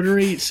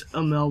 obliterates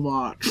a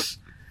mailbox,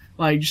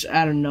 just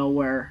out of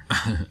nowhere.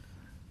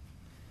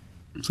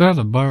 is that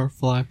a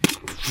butterfly?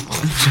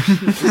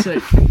 It's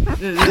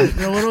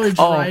they're literally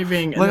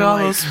driving. Look at all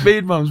those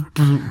speed bumps.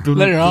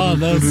 Look at all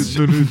those.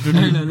 And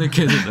then the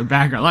kids in the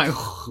back are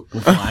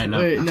flying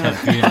up Wait, no, 10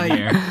 feet in the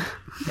air.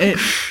 It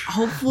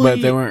hopefully.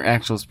 But they weren't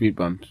actual speed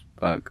bumps.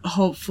 Fuck.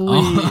 hopefully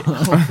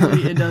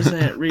it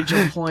doesn't reach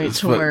a point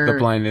That's to what where the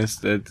blindness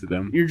did to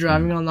them. you're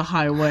driving on the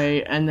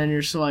highway and then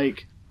you're just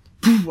like,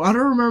 "Poof, I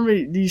don't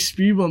remember these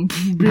speed bumps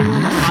being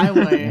on the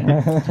highway," and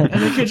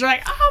the kids are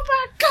like, "Oh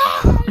my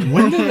god!"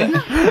 When did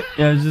it,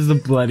 Yeah, it's just a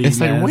bloody it's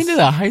mess. like, when did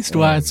a high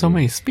school add so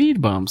many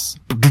speed bumps?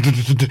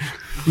 Did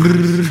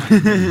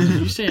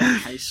you say a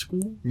high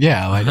school?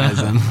 Yeah, like as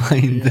in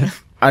like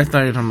I thought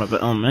you were talking about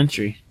the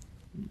elementary.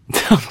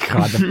 oh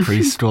god, the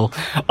preschool.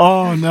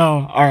 Oh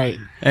no! All right,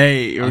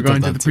 Hey, we're I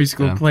going thought to the that's it,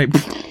 preschool yeah. play.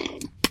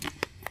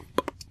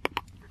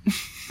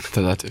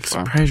 so that's it.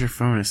 Surprise, your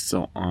phone is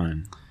still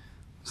on.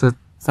 So that-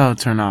 So it'll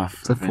turn off.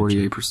 It's at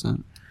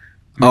 48%.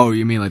 Oh,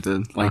 you mean like the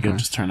Like okay. it'll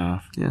just turn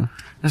off. Yeah.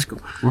 That's cool.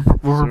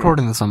 We're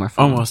recording this on my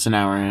phone. Almost an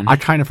hour in. I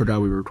kind of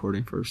forgot we were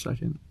recording for a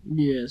second.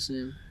 Yeah,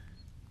 same.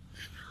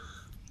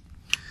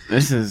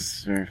 This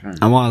is very fun.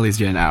 I want to at least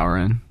get an hour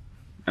in.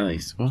 At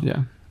least. Well,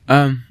 Yeah.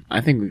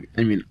 I think.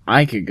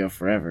 I could go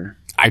forever.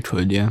 I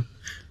could, yeah.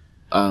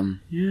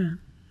 Yeah.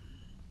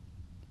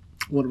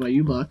 What about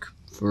you, Buck?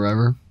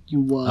 Forever.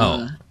 You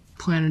Oh.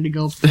 planning to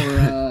go for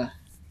ever?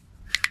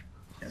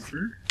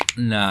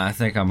 Nah, I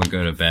think I'm gonna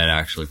go to bed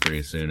actually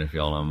pretty soon if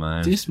y'all don't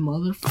mind. This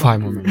motherfucker.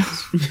 5 more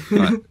minutes.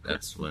 But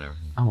that's whatever.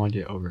 I want to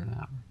get over an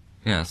hour.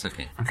 Yeah, it's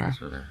okay. Okay.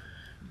 That's whatever.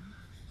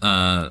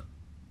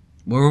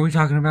 What were we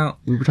talking about?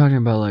 We were talking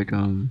about like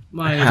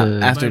My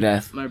After my-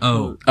 death. My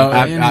Oh.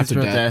 after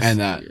his death death. and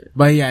that.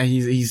 But yeah,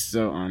 he's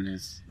so on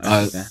his.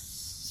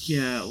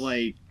 yeah,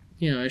 like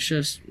it's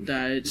just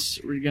that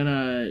we're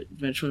gonna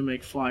eventually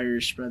make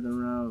flyers, spread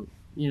them around.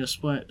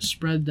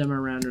 Spread them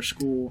around our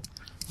school.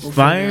 We'll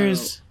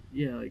Flyers?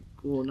 Yeah, like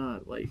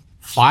not like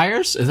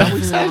Flyers? Is that what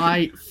you said?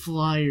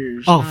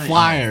 flyers. Oh, not-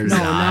 flyers. No,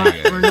 Nah.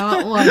 we're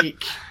not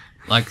like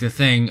Like the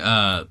thing,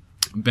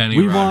 Benny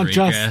We want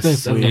Rodriguez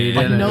justice. did. We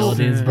Fucking did.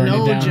 buildings burning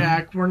no, down.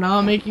 Jack. We're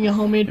not making a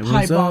homemade It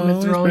pipe was bomb and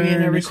always throwing it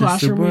in every burning since the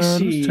classroom we world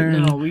see. was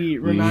turning. No,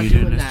 we're not We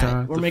doing didn't that.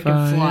 start We're the making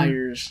fire.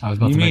 flyers. I was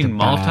about You to make mean a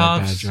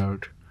bad Molotovs?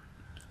 joke.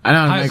 I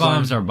don't Pipe make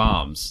bombs one. are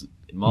bombs.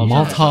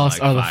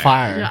 Molotovs are the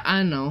fire. Yeah,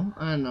 I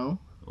know.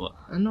 What?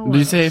 I know. Did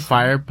you say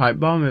fire pipe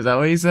bomb? Is that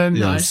what you said?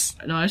 Yeah.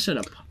 No, I said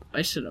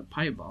a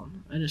pipe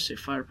bomb. I didn't say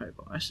fire pipe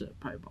bomb. I said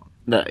a pipe bomb.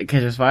 That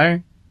catches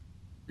fire?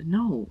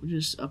 No,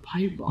 just a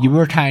pipe bomb. You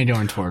were kind of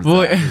going towards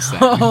Boy, that. just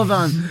saying. hold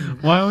on.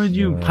 Why would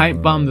you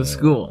pipe bomb the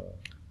school?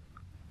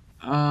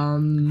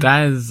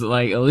 That is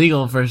like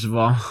illegal. First of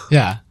all,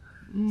 Yeah.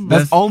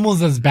 That's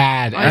almost as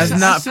bad I as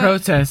that's said- not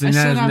protesting. I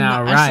That said is I'm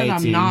now not, I said I'm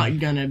rioting. not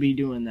gonna be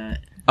doing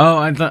that. Oh,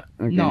 I thought.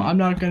 Okay. No, I'm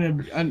not gonna.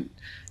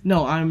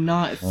 No, I'm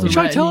not You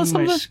trying to tell us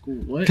threatening my something? school.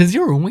 What? because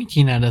you were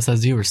winking at us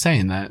as you were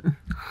saying that.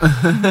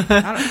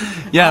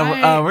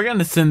 Yeah, we're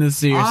gonna send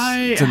this to your.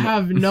 I to-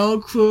 have no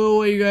clue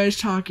what you guys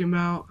talking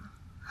about.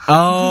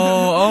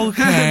 Oh,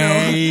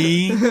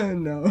 okay.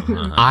 No.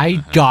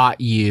 I got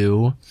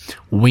you.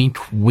 Wink,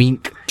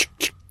 wink.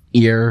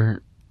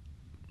 Ear.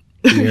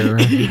 Ear.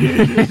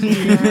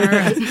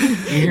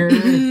 Ear.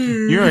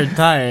 You're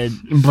tired,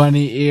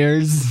 Bunny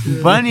ears.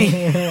 bunny.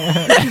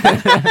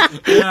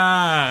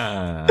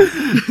 Ah.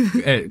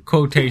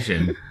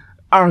 Quotation.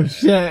 Oh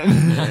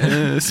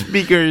shit!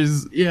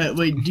 Speakers. Yeah,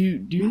 wait. Do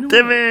you know?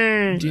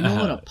 Timmy. Do you know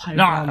what a pipe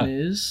Nah. bomb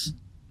is?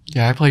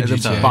 Yeah, I played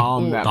It's a GTA.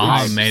 bomb that Bomb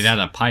pipes. made out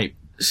of pipe.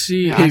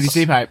 See,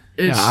 PVC pipe.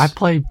 It's, Yeah,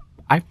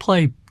 I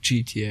play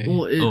GTA.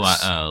 well,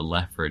 it's Oh,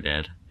 Left 4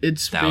 Dead.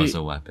 it's That was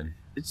a weapon.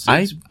 it's,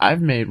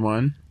 I've made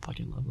one.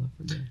 fucking love Left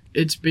 4 Dead.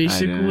 it's I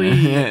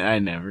basically I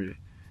never did.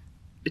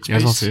 it's You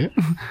guys want to see it?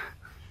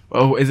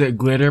 Oh, is it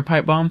glitter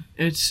pipe bomb?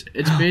 it's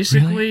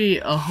basically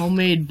a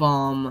homemade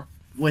bomb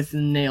with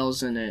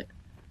nails in it.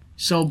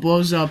 So it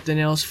blows up, the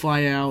nails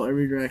fly out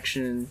every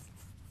direction.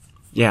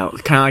 Yeah,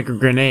 kind of like a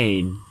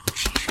grenade.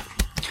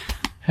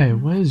 Hey,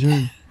 what is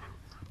your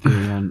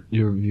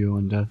view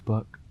on Death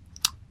Buck?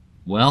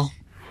 Well,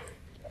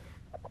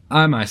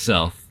 I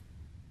myself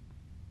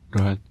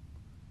Go ahead.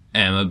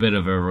 am a bit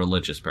of a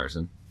religious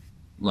person.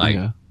 Like,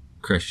 Yeah.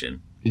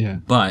 Christian. Yeah.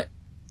 But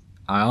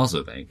I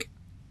also think,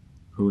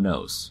 who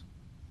knows?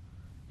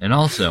 And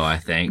also, I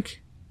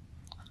think,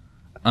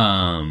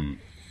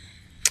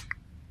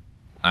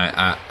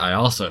 I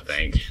also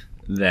think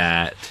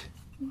that,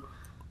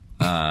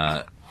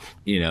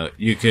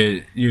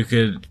 you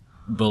could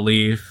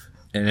believe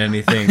in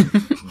anything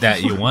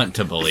that you want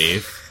to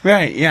believe.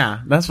 Right,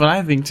 yeah. That's what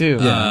I think too.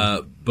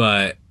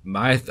 But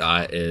my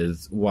thought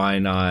is, why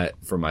not,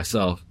 for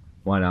myself,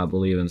 why not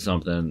believe in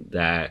something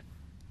that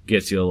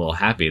gets you a little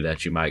happy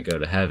that you might go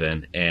to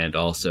heaven, and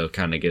also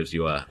kind of gives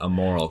you a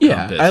moral Yeah,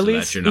 compass at so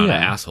least- that you're not yeah.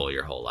 an asshole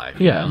your whole life.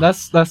 Yeah, you know?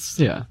 that's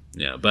yeah.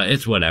 Yeah, but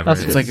it's whatever.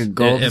 That's It's like a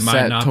goal It might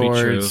set not be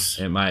true. towards.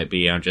 It might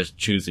be. I'm just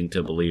choosing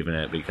to believe in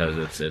it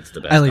because it's the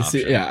best At least,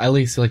 option. yeah. At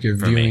least, like you're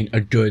For me. viewing a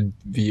good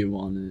view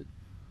on it.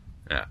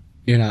 Yeah.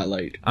 You're not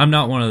like I'm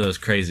not one of those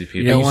crazy You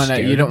people. don't you want to.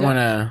 scared You of don't that? want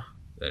to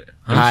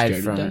Huh? hide scared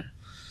of from that? it.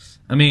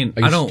 I mean,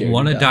 Are you I don't scared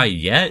want to to die die?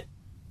 yet,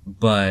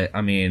 but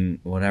I mean,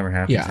 whatever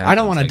happens. yeah. I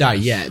don't want to die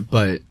guess. yet,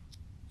 but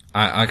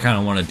I kind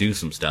of want to do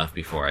some stuff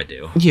before I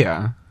do.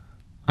 yeah,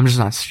 I'm just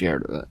not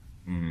scared of it.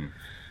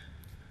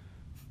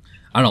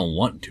 I don't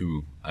want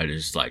to. I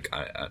just like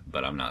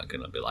but I'm not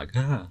gonna be like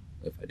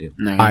if I do.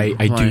 No, I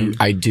Well,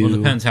 do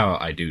depends how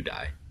I do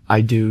die.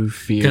 I do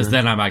fear Because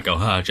then I might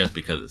go just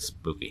because it's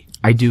spooky.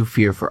 I do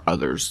fear for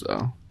others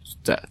though.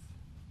 Death.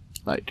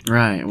 Like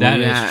Right. Well, That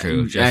is yeah,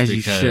 true. Just as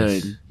because, you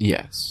should.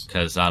 yes.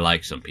 Because I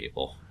like some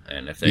people,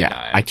 and if they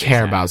die, I get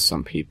care sad. about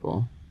some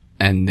people,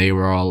 and they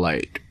were all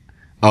like,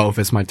 "Oh, if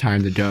it's my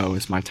time to go,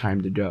 it's my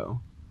time to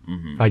go.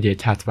 Mhm. If I get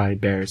attacked by a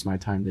bear, it's my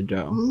time to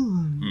go."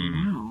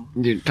 Mhm.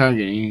 You're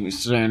targeting a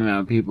certain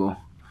amount of people.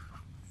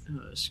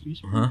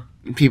 Excuse me. Huh?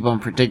 People in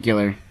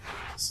particular.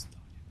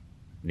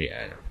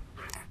 Yeah.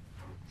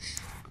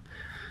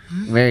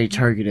 Very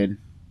targeted.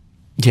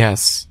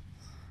 Yes,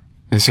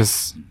 it's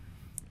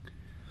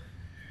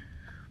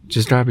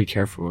just gotta be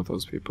careful with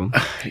those people.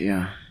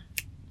 Yeah.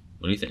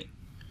 What do you think?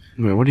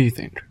 Wait, what do you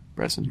think,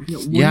 Preston?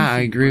 Yeah, I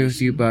agree with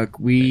you, Buck.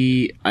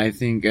 I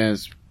think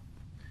as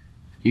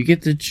you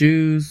get to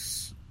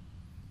choose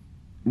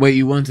what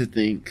you want to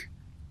think,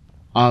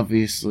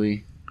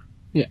 obviously.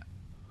 Yeah.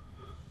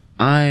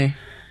 I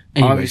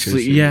Anybody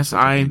obviously, should say yes,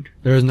 what they I think.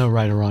 There is no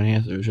right or wrong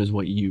answer. It's just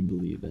what you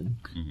believe in.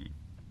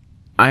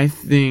 I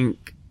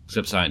think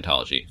Except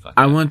Scientology. Fuck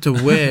I that. want to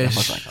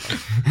wish.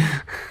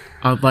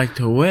 I'd like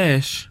to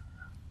wish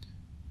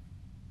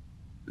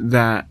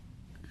that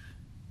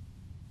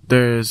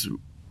there's,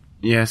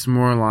 yes,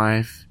 more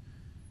life.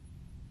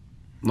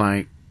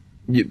 Like,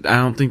 I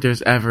don't think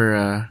there's ever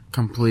a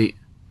complete.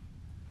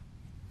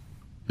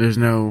 There's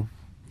no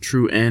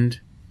true end.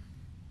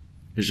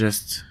 It's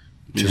just.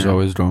 Just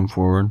always going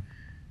forward.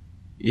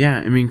 Yeah,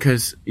 I mean,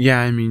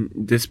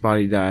 this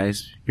body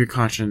dies. Your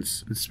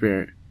conscience and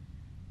spirit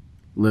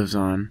lives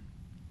on.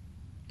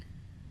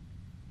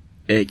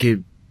 It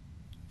could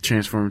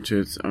transform to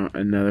its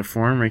another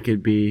form. It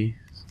could be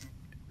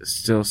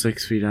still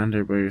 6 feet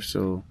under, but you're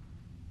still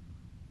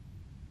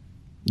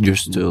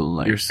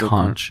like You're still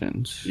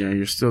conscious.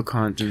 you're still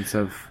conscious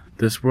of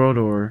this world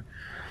or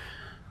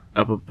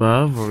up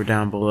above or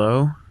down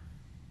below.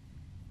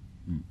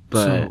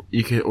 But So-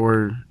 you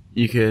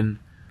could.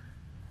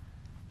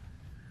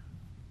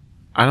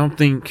 I don't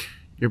think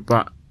your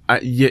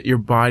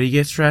body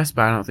gets rest,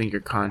 but I don't think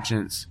your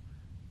conscience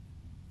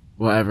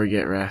will ever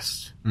get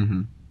rest.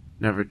 Mm-hmm.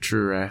 Never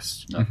true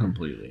rest. Not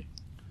completely,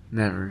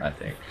 Never. I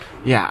think.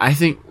 Yeah, I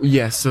think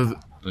yes. So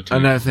But to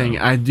another each thing,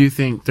 his I do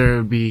think there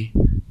would be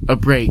a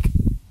break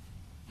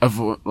of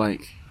a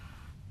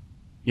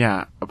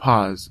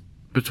pause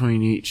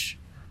between each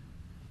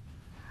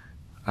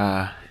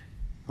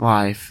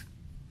life.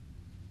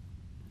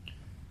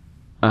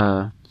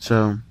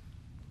 So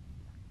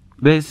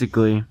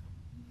basically,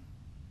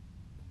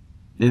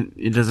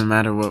 it doesn't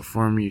matter what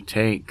form you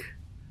take.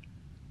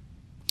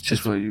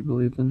 Just what you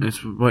believe in.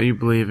 It's what you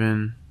believe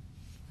in.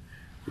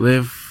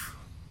 Live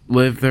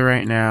the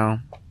right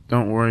now.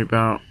 Don't worry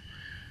about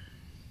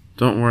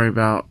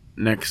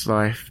next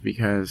life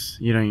because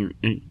you don't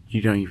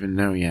even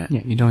know yet.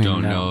 Yeah, you don't don't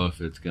even know if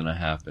it's gonna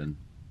happen.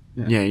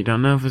 Yeah, you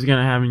don't know if it's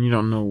gonna happen. You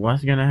don't know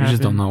what's gonna happen. You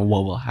just don't know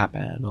what will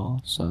happen at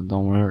all. So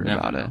don't worry Never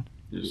about know. it.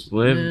 Just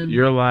live Man.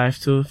 your life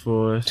to the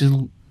fullest. Just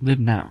live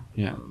now.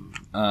 Yeah.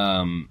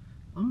 I'm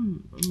a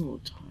little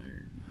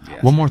tired. Yeah.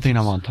 One more thing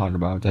I want to talk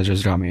about that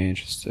just got me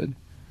interested.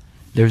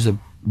 There's a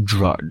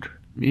drug.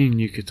 Me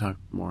and you could talk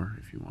more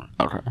if you want.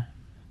 Okay.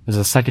 There's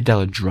a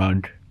psychedelic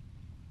drug.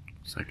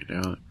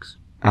 Psychedelics.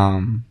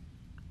 That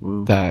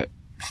Woo.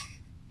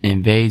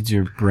 invades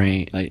your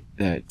brain, like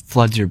that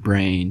floods your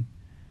brain.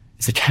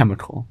 It's a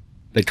chemical.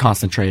 They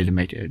concentrated to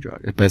make it a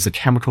drug, but it's a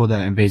chemical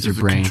that invades It's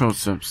your a brain. controlled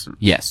substance.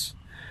 Yes,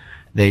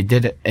 they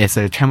did it. It's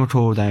a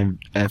chemical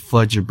that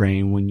floods your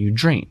brain when you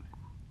dream.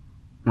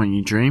 When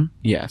you dream.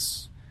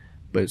 Yes,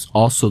 but it's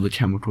also the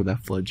chemical that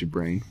floods your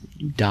brain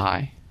when you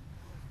die.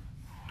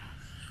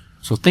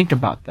 So think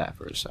about that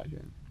for a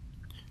second.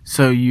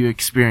 So you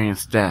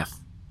experience death.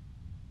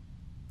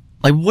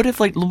 Like, what if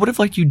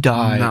you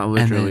die? Not and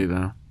literally then-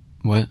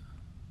 though. What?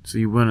 So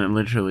you wouldn't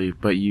literally,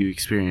 but you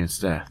experience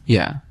death.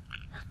 Yeah.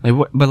 Like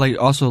what? But like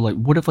also like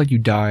what if like you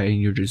die and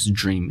you're just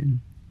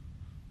dreaming?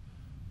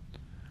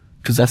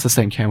 Because that's the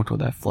same chemical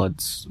that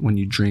floods when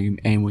you dream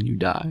and when you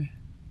die.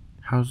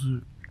 How's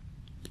it?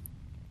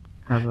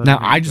 Now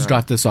I just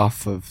got this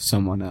off of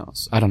someone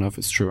else. I don't know if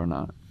it's true or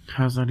not.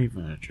 How's that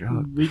even a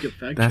drug? We could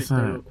fact That's check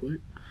that not- real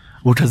quick.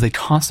 Well, because they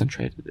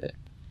concentrated it.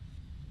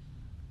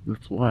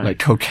 With what? Like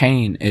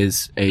cocaine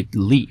is a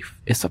leaf.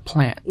 It's a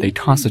plant. They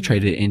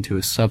concentrate it into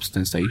a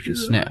substance that you can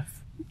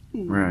sniff.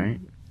 right.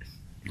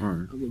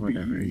 Or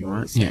whatever you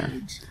want. Yeah.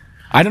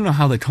 I don't know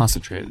how they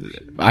concentrated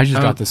it. But I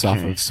just got this off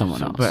Okay, of someone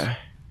so- else. But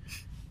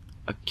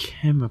a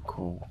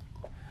chemical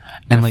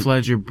And that like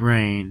floods your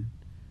brain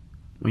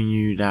when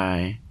you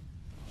die.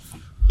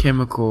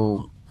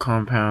 Chemical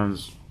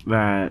compounds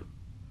that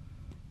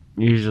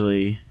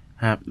usually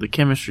have the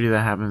chemistry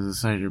that happens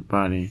inside your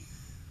body.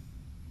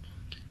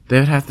 They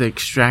would have to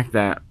extract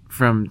that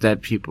from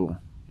dead people.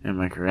 Am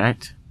I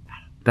correct?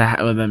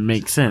 That would then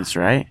make sense,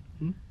 right?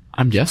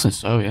 I'm guessing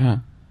so. Yeah.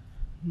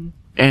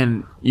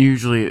 And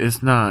usually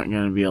it's not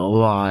going to be a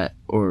lot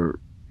or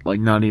like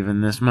not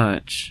even this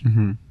much.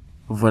 Mm-hmm.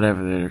 of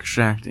whatever they're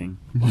extracting.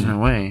 There's no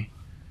way.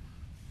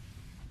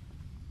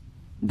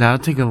 That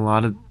would take a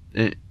lot of,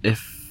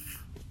 if,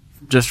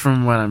 just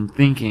from what I'm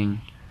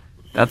thinking,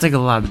 that'd take a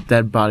lot of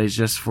dead bodies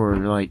just for,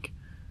 like,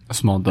 A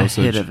small a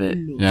dosage. hit of it.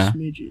 Yeah.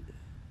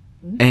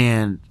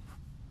 And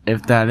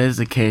if that is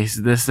the case,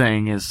 this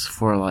thing is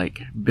for,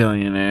 like,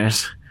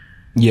 billionaires.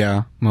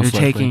 Yeah, most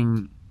You're likely.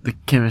 taking the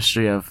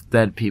chemistry of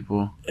dead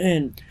people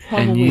And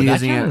and probably Would that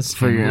using count it as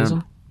for your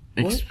cannibalism?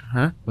 own. What?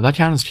 Huh? Would that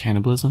count as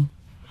cannibalism?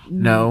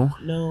 No.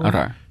 No.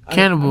 Okay.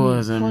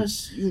 Cannibalism.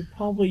 Plus, you would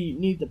probably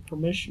need the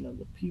permission of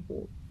the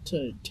people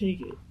to take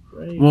it,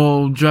 right?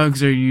 Well,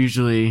 drugs are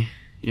usually,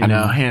 I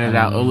know, handed I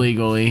out know.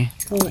 illegally.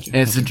 Well,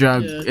 It's a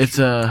drug. Yeah. It's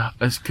a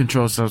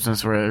controlled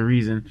substance for a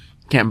reason.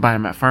 Can't buy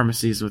them at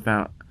pharmacies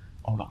without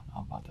Hold on,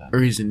 I'm about that. a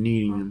reason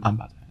needing them. I'm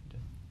about to end it.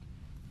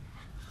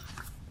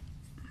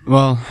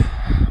 Well,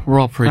 we're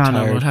all I pretty don't know.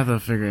 tired. We'll have to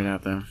figure it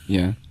out though.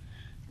 Yeah.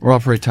 We're all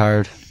pretty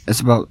tired.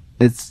 It's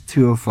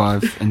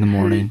 2:05 in the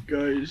morning.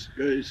 guys,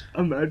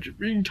 imagine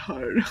being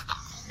tired.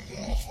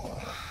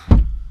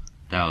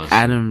 That was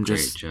Adam a great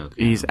just joke.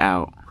 he's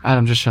out.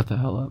 Adam, just shut the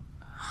hell up.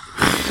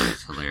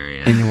 That's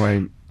hilarious.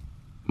 Anyway,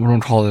 we're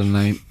gonna call it a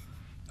night.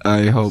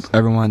 I hope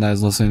everyone that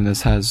is listening to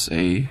this has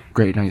a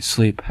great night's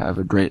sleep. Have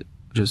a great,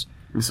 just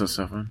It's so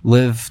fun.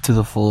 live to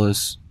the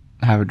fullest.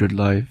 Have a good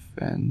life,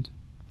 and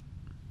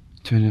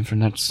tune in for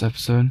next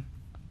episode.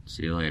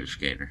 See you later,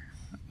 skater.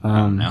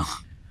 Um, No.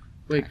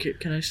 Wait,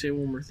 can I say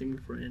one more thing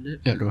before I end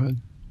it? Yeah, go ahead.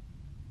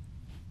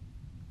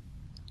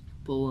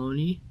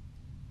 Bologna.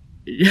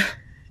 Yeah,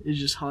 it's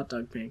just hot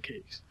dog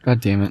pancakes. God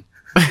damn it.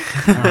 All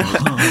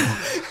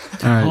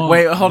right. Oh.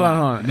 Wait, hold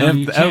on. No,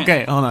 you can't.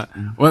 Okay, hold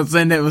on. Let's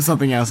end it with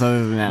something else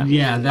other than that.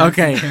 Yeah, that's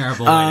Okay, a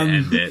terrible way to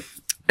end it.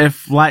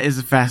 If light is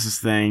the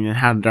fastest thing, then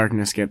how did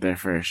darkness get there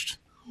first?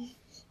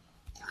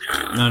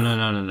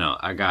 No.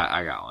 I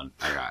got one.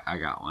 I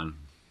got one.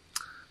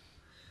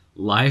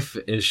 Life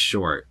is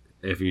short.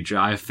 If you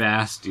drive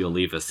fast, you'll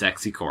leave a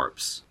sexy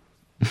corpse.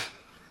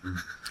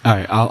 All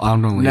right.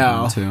 I'm gonna leave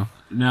No. one too.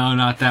 No,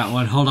 not that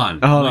one. Hold on.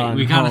 Hold Wait, on,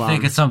 we gotta hold think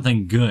on. of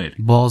something good.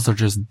 Balls are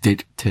just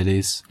dick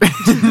titties.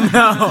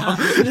 No,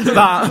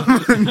 stop.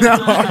 No.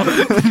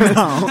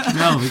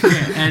 No, we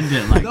can't end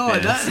it like No,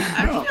 this.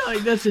 I feel like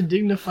that's a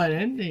dignified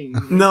ending.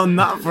 No,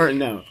 not for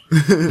no.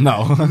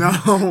 No.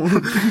 No,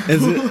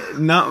 is it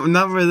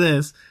not for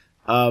this?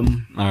 All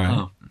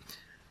right.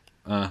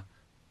 Oh.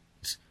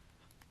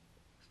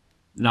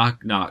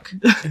 Knock knock.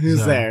 Who's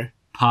So- there?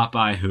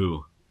 Popeye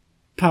who?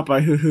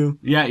 Popeye hoo hoo.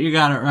 Yeah, you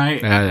got it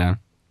right. Yeah.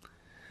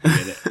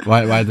 Get it.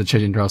 Why did the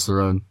chicken cross the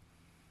road?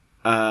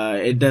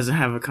 It doesn't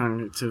have a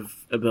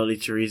cognitive ability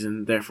to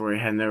reason, therefore it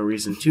had no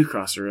reason to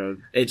cross the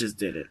road. It just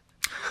did it.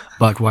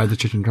 Buck, why did the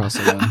chicken cross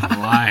the road?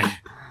 Why?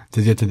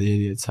 To get to the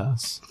idiot's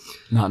house.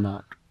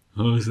 Not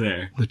Who's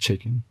there? the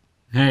chicken.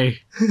 Hey.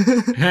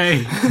 Hey.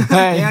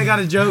 Hey, I got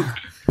a joke.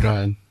 Go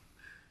ahead.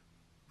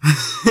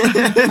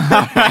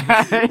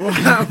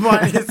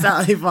 Why did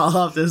Sally fall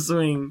off the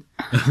swing?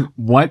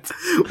 What?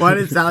 Why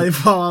did Sally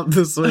fall off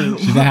the swing?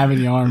 She didn't have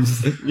any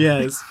arms.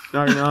 Yes.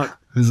 Knock knock.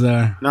 Who's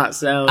there? Not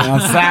Sally.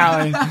 Not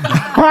Sally.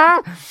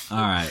 All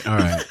right. All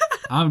right.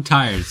 I'm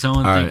tired.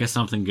 Someone All think right. of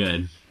something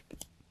good.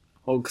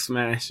 Hulk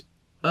smash.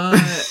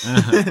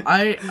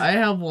 I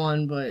have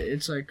one, but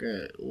it's like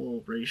a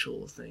little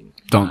racial thing.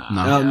 Don't.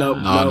 No, No.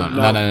 no, No.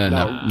 Get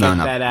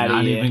that out of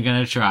Not here. even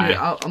gonna try. Here,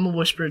 I'm gonna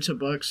whisper it to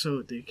Buck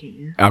so they can't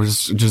hear. I'll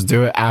just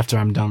do it after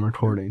I'm done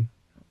recording.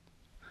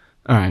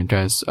 All right,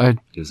 guys.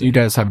 You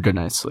guys have a good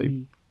night's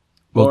sleep.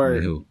 Well,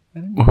 Or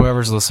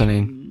whoever's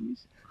listening,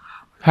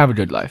 have a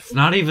good life.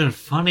 Not even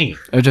funny.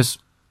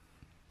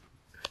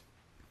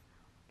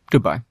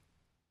 Goodbye.